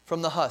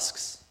from the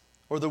husks,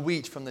 or the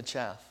wheat from the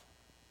chaff.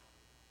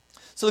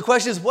 So the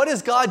question is, what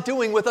is God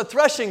doing with a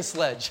threshing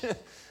sledge?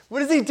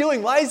 What is he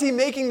doing? Why is he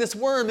making this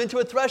worm into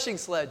a threshing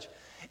sledge?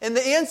 And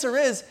the answer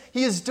is,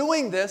 he is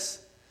doing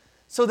this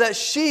so that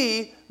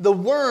she, the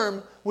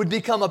worm, would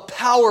become a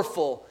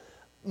powerful,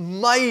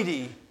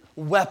 mighty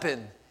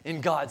weapon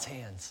in God's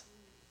hands.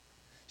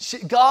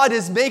 God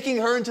is making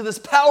her into this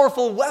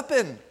powerful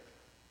weapon.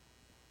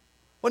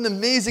 What an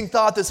amazing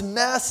thought, this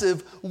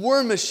massive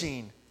worm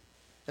machine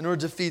in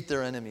order to defeat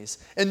their enemies.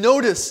 And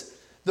notice,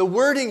 the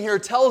wording here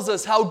tells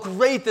us how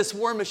great this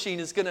war machine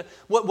is going to,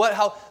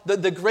 how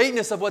the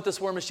greatness of what this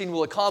war machine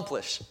will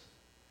accomplish.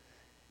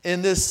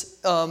 In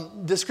this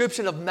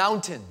description of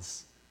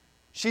mountains,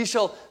 she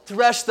shall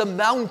thresh the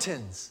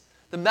mountains.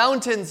 The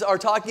mountains are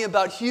talking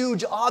about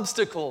huge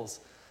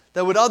obstacles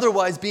that would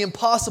otherwise be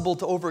impossible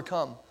to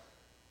overcome.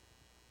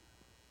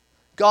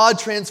 God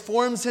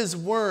transforms his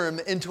worm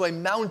into a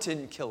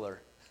mountain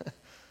killer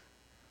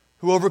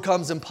who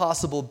overcomes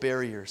impossible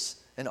barriers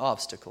and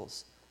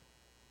obstacles.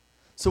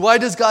 So why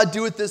does God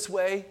do it this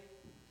way?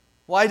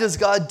 Why does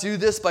God do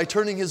this by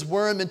turning his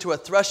worm into a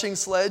threshing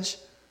sledge?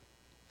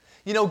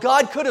 You know,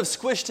 God could have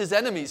squished his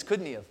enemies,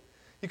 couldn't he have?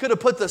 He could have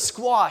put the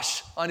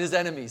squash on his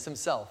enemies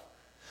himself.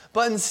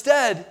 But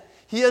instead,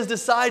 he has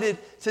decided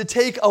to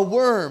take a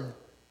worm,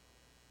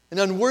 an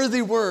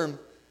unworthy worm,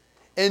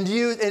 and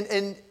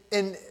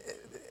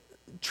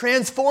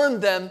transform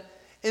them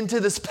into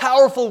this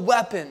powerful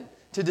weapon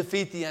to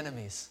defeat the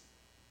enemies.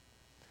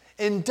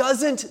 And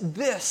doesn't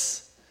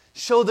this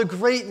show the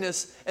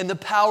greatness and the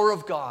power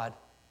of God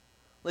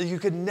that you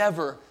could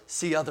never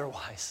see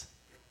otherwise?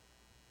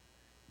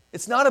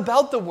 It's not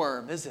about the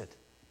worm, is it?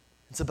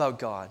 It's about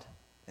God,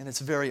 and it's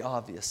very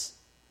obvious.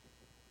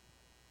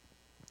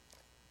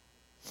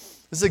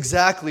 This is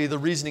exactly the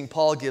reasoning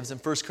Paul gives in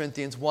 1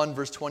 Corinthians 1,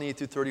 verse 28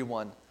 through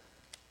 31.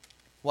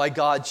 Why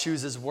God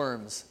chooses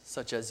worms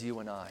such as you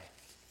and I.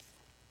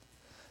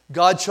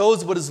 God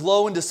chose what is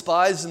low and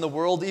despised in the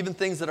world, even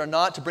things that are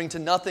not, to bring to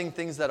nothing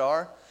things that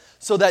are,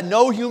 so that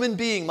no human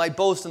being might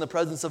boast in the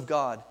presence of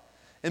God.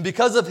 And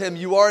because of him,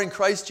 you are in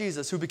Christ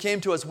Jesus, who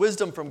became to us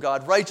wisdom from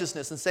God,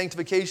 righteousness and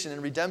sanctification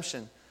and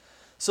redemption,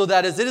 so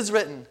that as it is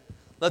written,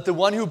 let the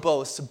one who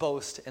boasts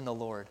boast in the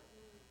Lord.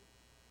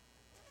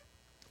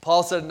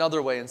 Paul said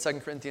another way in 2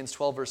 Corinthians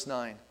 12, verse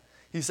 9.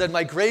 He said,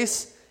 my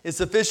grace is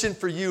sufficient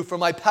for you, for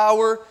my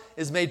power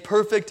is made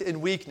perfect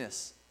in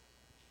weakness.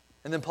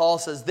 And then Paul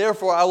says,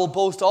 therefore I will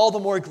boast all the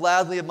more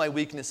gladly of my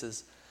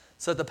weaknesses,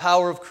 so that the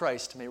power of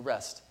Christ may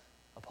rest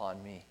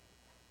upon me.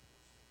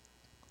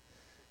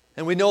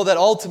 And we know that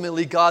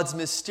ultimately God's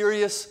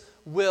mysterious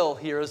will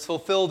here is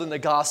fulfilled in the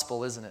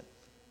gospel, isn't it?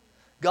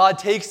 God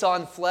takes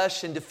on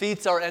flesh and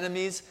defeats our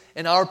enemies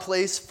in our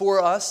place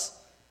for us.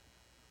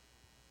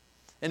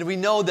 And we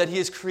know that he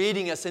is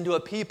creating us into a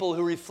people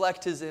who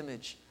reflect his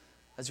image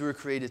as we were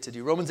created to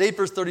do. Romans 8,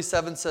 verse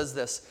 37 says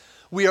this,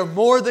 we are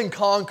more than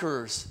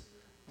conquerors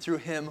through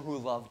him who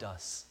loved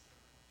us.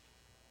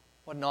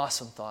 What an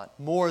awesome thought.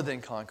 More than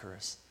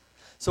conquerors.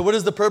 So what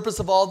is the purpose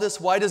of all this?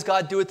 Why does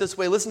God do it this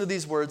way? Listen to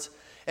these words.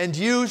 And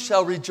you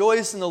shall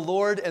rejoice in the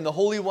Lord, and the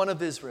Holy One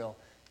of Israel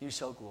you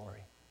shall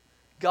glory.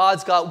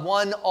 God's got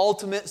one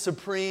ultimate,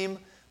 supreme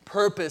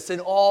purpose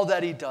in all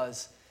that he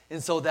does,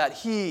 and so that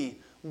he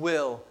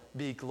will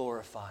be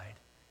glorified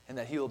and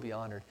that he will be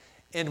honored.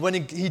 And when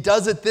he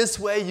does it this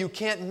way, you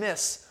can't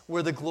miss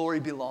where the glory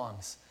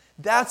belongs.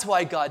 That's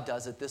why God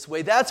does it this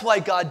way. That's why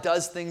God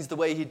does things the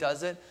way he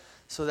does it,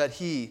 so that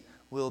he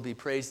will be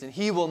praised and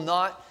he will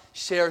not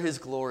share his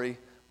glory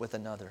with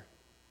another.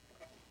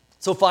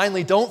 So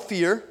finally, don't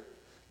fear,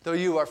 though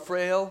you are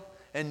frail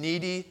and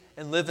needy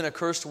and live in a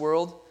cursed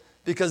world,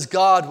 because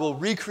God will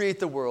recreate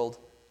the world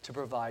to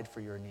provide for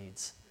your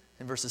needs.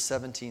 In verses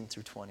 17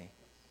 through 20.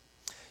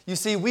 You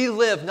see, we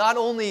live not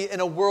only in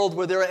a world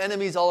where there are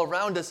enemies all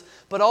around us,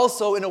 but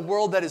also in a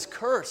world that is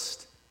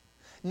cursed.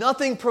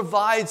 Nothing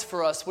provides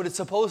for us what it's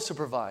supposed to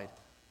provide.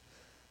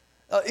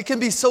 It can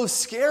be so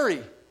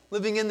scary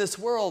living in this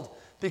world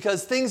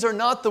because things are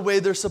not the way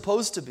they're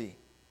supposed to be.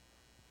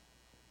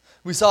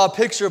 We saw a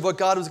picture of what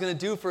God was going to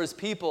do for his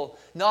people,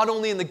 not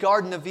only in the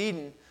Garden of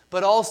Eden,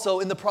 but also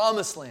in the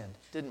Promised Land,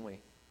 didn't we?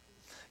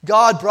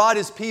 God brought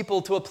his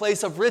people to a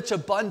place of rich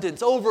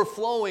abundance,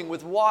 overflowing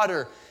with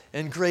water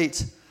and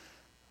great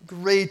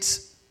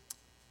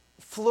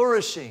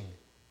flourishing.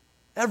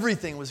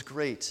 Everything was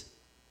great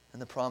in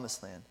the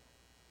Promised Land.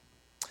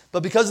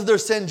 But because of their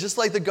sin, just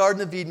like the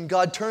Garden of Eden,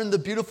 God turned the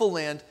beautiful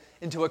land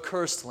into a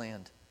cursed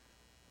land.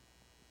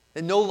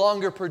 It no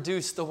longer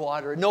produced the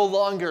water. It no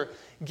longer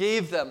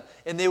gave them.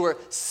 And they were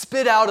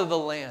spit out of the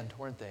land,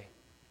 weren't they?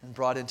 And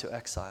brought into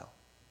exile.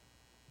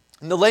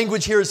 And the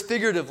language here is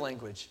figurative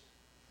language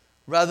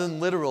rather than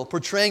literal,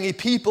 portraying a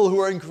people who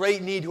are in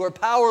great need, who are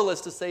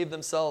powerless to save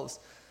themselves,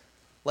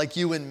 like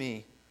you and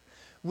me.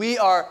 We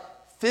are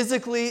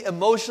physically,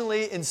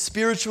 emotionally, and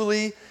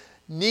spiritually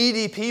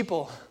needy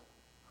people.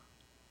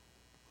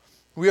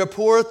 We are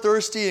poor,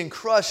 thirsty, and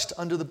crushed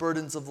under the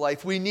burdens of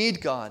life. We need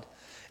God.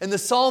 And the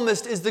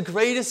psalmist is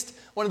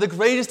one of the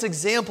greatest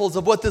examples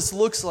of what this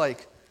looks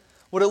like,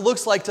 what it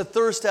looks like to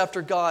thirst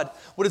after God.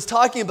 What it's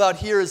talking about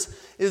here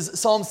is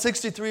Psalm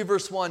 63,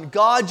 verse 1.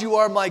 God, you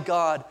are my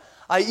God.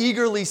 I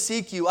eagerly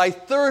seek you. I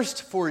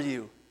thirst for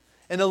you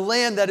in a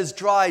land that is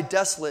dry,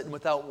 desolate, and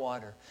without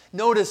water.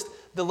 Notice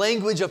the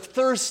language of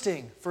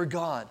thirsting for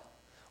God.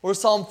 Or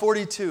Psalm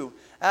 42.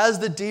 As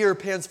the deer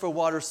pants for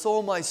water,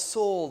 so my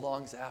soul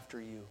longs after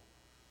you.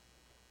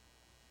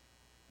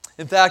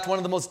 In fact, one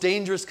of the most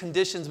dangerous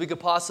conditions we could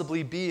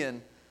possibly be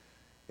in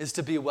is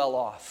to be well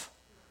off,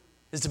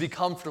 is to be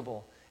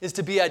comfortable, is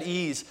to be at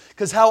ease.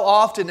 Because how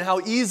often and how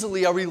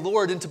easily are we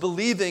lured into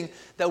believing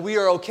that we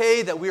are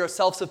okay, that we are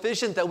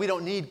self-sufficient, that we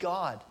don't need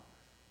God.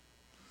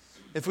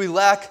 If we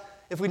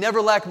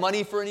never lack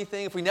money for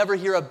anything, if we never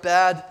hear a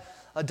bad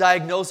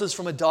diagnosis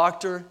from a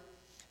doctor,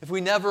 if we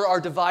never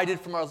are divided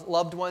from our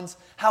loved ones,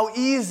 how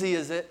easy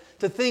is it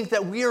to think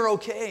that we are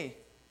okay,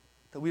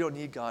 that we don't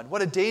need God?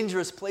 What a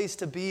dangerous place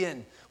to be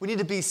in. We need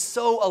to be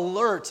so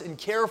alert and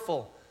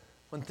careful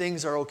when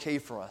things are okay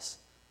for us.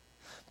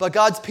 But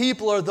God's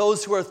people are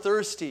those who are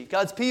thirsty.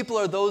 God's people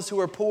are those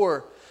who are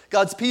poor.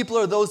 God's people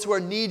are those who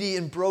are needy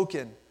and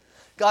broken.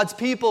 God's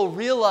people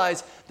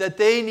realize that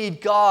they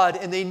need God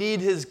and they need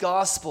His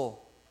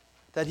gospel,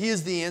 that He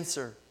is the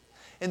answer.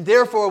 And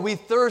therefore, we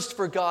thirst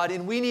for God,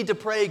 and we need to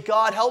pray,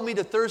 God, help me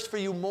to thirst for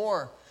you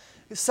more.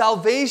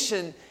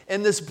 Salvation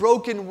and this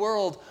broken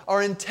world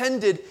are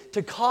intended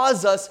to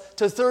cause us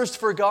to thirst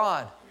for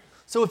God.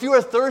 So if you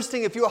are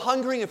thirsting, if you are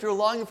hungering, if you're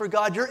longing for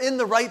God, you're in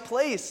the right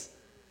place.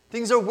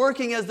 Things are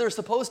working as they're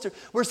supposed to.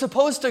 We're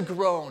supposed to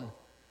groan.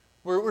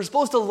 We're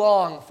supposed to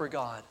long for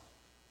God.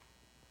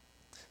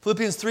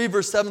 Philippians 3,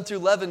 verse 7 through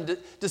 11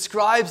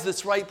 describes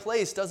this right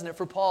place, doesn't it,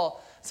 for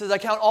Paul? It says, I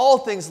count all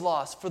things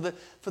lost for the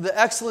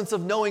excellence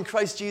of knowing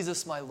Christ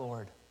Jesus my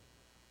Lord.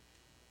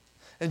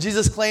 And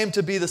Jesus claimed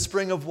to be the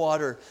spring of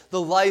water,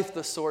 the life,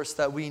 the source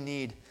that we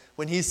need.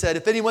 When He said,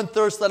 if anyone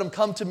thirsts, let him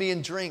come to me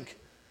and drink.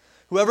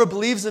 Whoever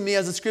believes in me,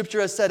 as the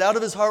Scripture has said, out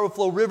of his heart will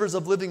flow rivers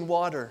of living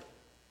water.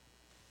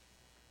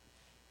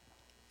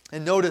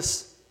 And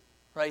notice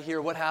right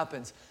here what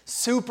happens.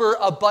 Super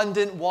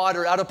abundant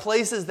water out of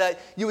places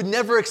that you would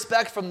never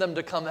expect from them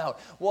to come out.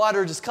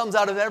 Water just comes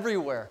out of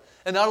everywhere.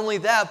 And not only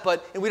that,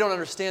 and we don't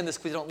understand this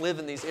because we don't live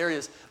in these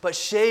areas, but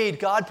shade.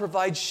 God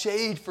provides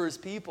shade for His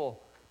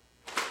people.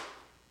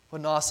 What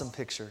an awesome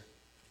picture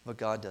of what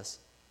God does.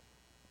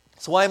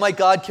 So why might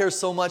God care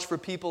so much for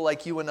people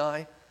like you and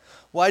I?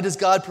 Why does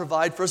God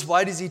provide for us?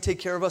 Why does He take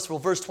care of us? Well,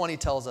 verse 20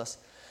 tells us,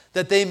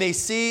 that they may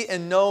see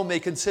and know, may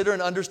consider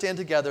and understand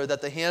together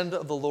that the hand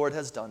of the Lord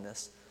has done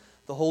this.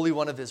 The Holy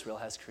One of Israel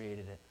has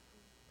created it.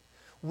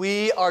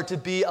 We are to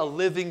be a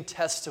living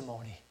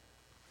testimony.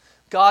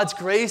 God's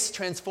grace,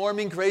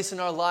 transforming grace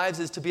in our lives,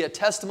 is to be a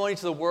testimony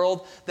to the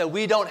world that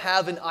we don't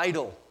have an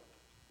idol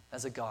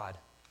as a God,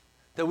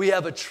 that we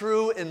have a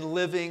true and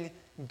living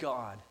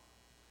God.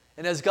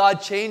 And as God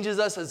changes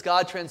us, as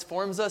God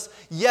transforms us,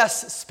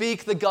 yes,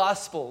 speak the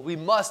gospel. We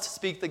must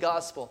speak the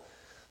gospel,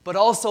 but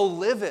also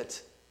live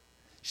it.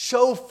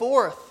 Show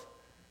forth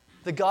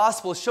the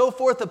gospel. Show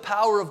forth the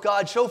power of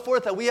God. Show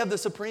forth that we have the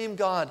supreme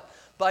God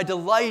by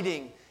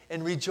delighting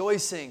and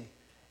rejoicing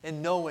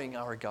and knowing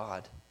our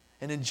God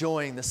and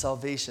enjoying the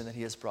salvation that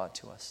He has brought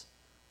to us.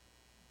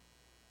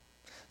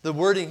 The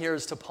wording here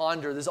is to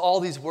ponder. There's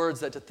all these words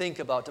that to think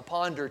about, to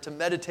ponder, to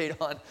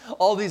meditate on,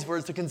 all these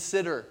words to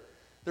consider.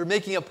 They're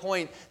making a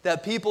point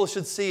that people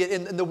should see it.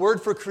 And the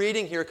word for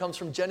creating here comes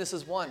from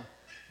Genesis 1.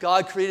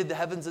 God created the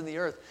heavens and the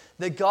earth.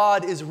 That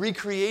God is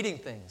recreating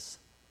things,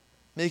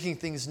 making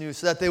things new,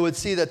 so that they would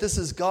see that this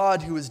is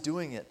God who is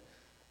doing it.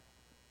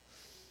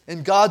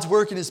 And God's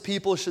work in His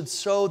people should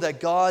show that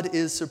God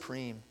is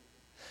supreme.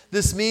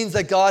 This means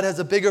that God has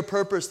a bigger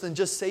purpose than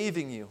just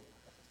saving you.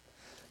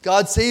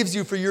 God saves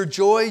you for your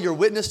joy, your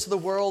witness to the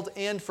world,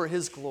 and for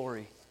His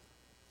glory.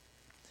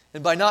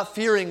 And by not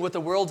fearing what the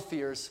world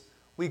fears,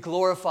 we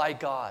glorify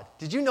God.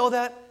 Did you know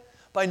that?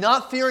 By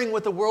not fearing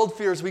what the world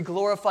fears, we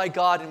glorify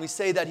God and we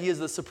say that He is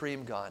the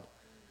supreme God.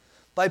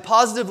 By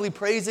positively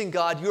praising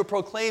God, you are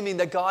proclaiming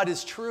that God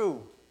is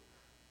true.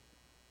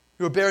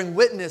 You are bearing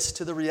witness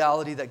to the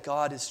reality that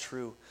God is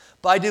true.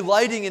 By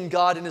delighting in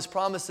God and His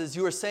promises,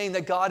 you are saying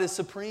that God is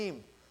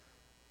supreme.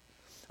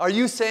 Are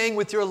you saying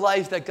with your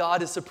life that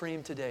God is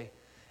supreme today?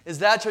 Is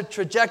that the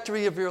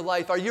trajectory of your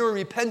life? Are you a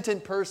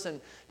repentant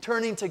person,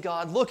 turning to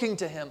God, looking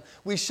to Him?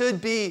 We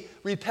should be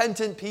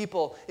repentant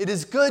people. It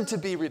is good to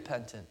be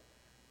repentant.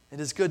 It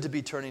is good to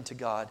be turning to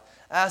God.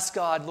 Ask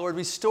God, Lord,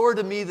 restore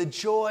to me the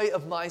joy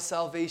of my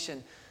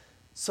salvation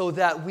so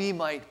that we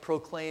might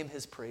proclaim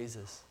His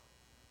praises.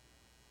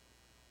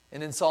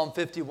 And in Psalm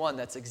 51,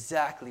 that's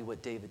exactly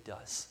what David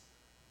does,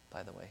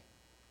 by the way.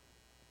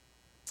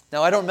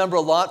 Now, I don't remember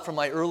a lot from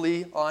my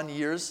early on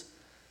years,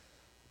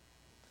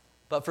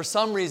 but for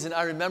some reason,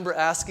 I remember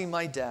asking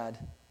my dad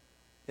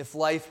if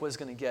life was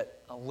going to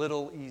get a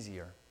little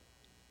easier.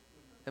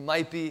 It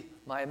might be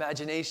my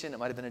imagination. It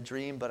might have been a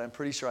dream, but I'm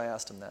pretty sure I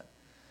asked him that.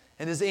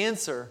 And his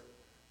answer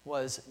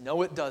was,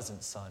 no, it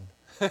doesn't, son.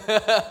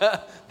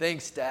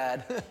 Thanks,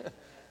 Dad.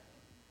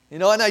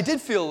 And I did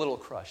feel a little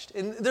crushed.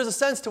 And there's a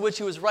sense to which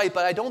he was right,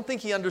 but I don't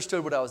think he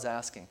understood what I was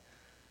asking.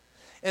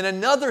 In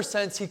another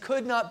sense, he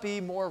could not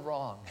be more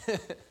wrong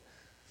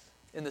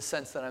in the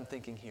sense that I'm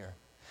thinking here.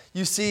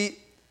 You see,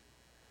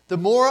 the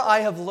more I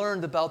have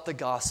learned about the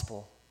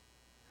gospel,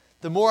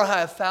 the more I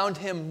have found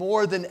him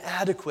more than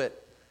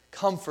adequate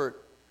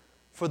comfort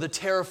for the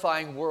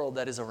terrifying world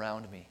that is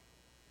around me.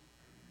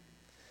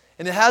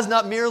 And it has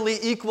not merely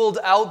equaled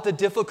out the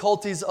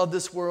difficulties of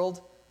this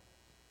world,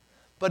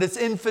 but it's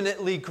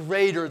infinitely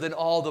greater than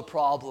all the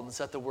problems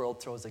that the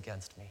world throws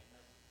against me.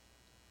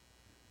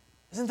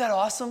 Isn't that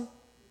awesome?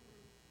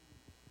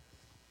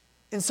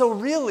 And so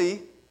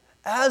really,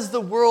 as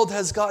the world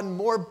has gotten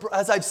more,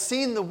 as I've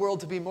seen the world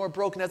to be more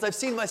broken, as I've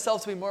seen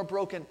myself to be more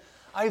broken,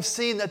 I've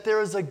seen that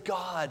there is a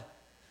God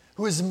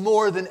who is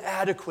more than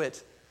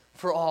adequate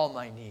for all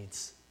my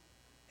needs.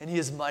 And he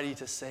is mighty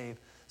to save.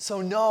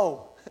 So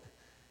no,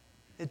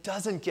 it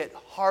doesn't get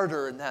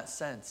harder in that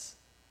sense.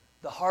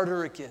 The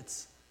harder it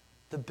gets,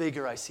 the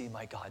bigger I see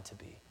my God to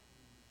be.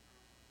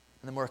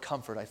 And the more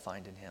comfort I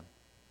find in him.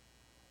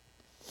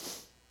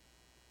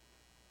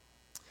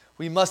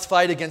 We must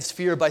fight against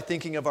fear by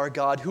thinking of our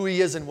God, who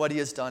he is and what he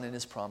has done in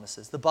his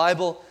promises. The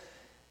Bible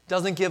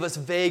doesn't give us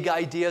vague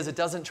ideas. It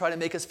doesn't try to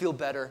make us feel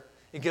better.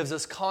 It gives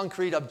us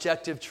concrete,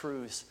 objective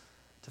truths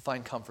to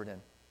find comfort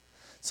in.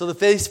 So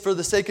for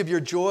the sake of your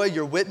joy,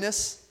 your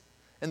witness,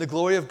 and the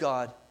glory of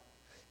God,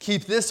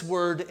 keep this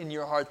word in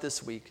your heart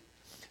this week.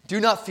 Do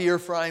not fear,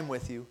 for I am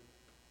with you.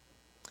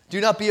 Do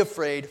not be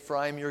afraid, for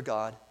I am your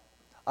God.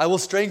 I will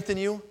strengthen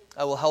you.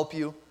 I will help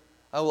you.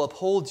 I will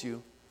uphold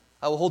you.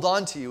 I will hold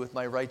on to you with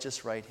my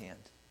righteous right hand.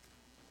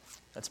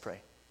 Let's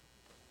pray.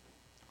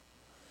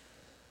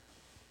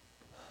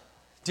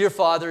 Dear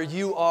Father,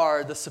 you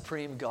are the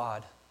supreme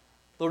God.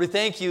 Lord, we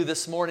thank you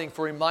this morning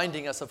for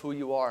reminding us of who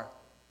you are.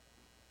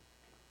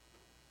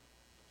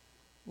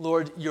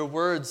 Lord, your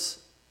words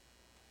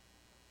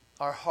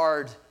are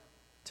hard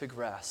to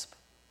grasp.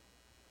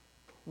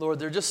 Lord,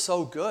 they're just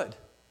so good.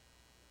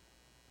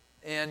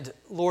 And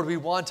Lord, we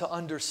want to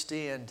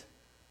understand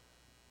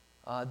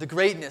the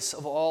greatness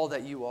of all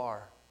that you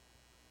are.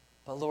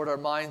 But Lord, our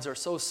minds are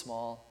so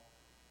small.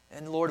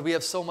 And Lord, we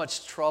have so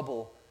much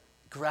trouble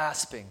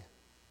grasping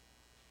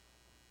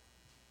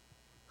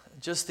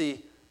just the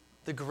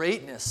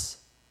greatness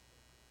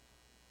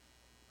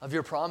of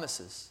your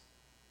promises,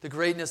 the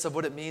greatness of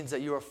what it means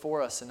that you are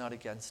for us and not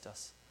against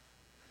us.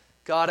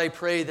 God, I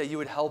pray that you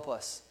would help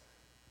us.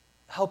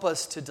 Help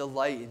us to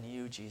delight in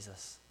you,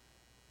 Jesus.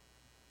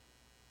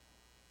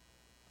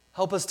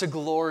 Help us to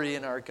glory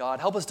in our God.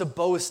 Help us to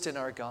boast in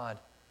our God.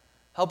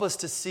 Help us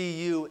to see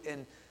you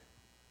and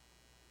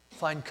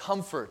find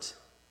comfort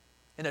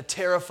in a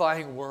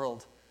terrifying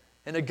world,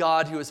 in a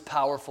God who is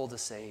powerful to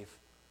save.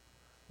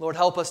 Lord,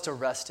 help us to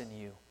rest in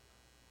you.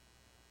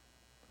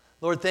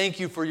 Lord, thank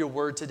you for your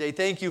word today.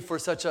 Thank you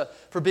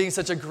for being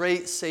such a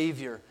great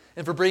Savior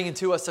and for bringing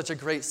to us such a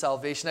great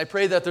salvation. I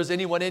pray that if there's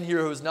anyone in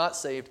here who is not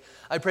saved,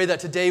 I pray that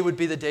today would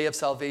be the day of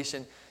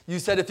salvation. You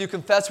said if you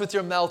confess with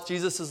your mouth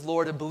Jesus is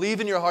Lord and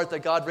believe in your heart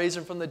that God raised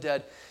him from the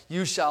dead,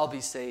 you shall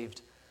be saved.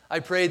 I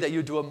pray that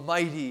you do a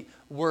mighty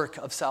work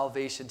of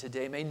salvation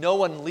today. May no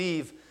one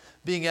leave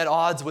being at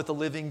odds with the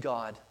living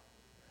God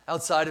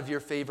outside of your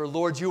favor.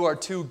 Lord, you are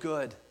too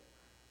good.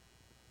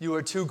 You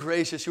are too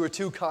gracious. You are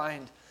too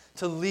kind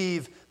to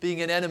leave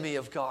being an enemy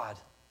of God.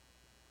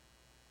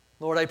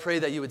 Lord, I pray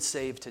that you would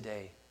save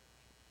today.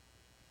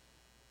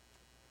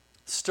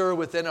 Stir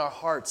within our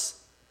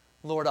hearts,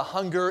 Lord, a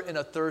hunger and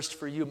a thirst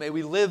for you. May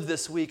we live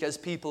this week as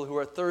people who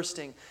are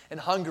thirsting and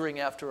hungering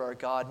after our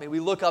God. May we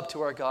look up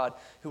to our God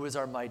who is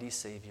our mighty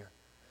Savior.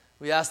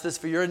 We ask this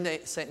for your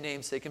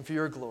name's sake and for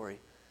your glory.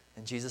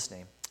 In Jesus'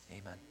 name,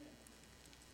 amen.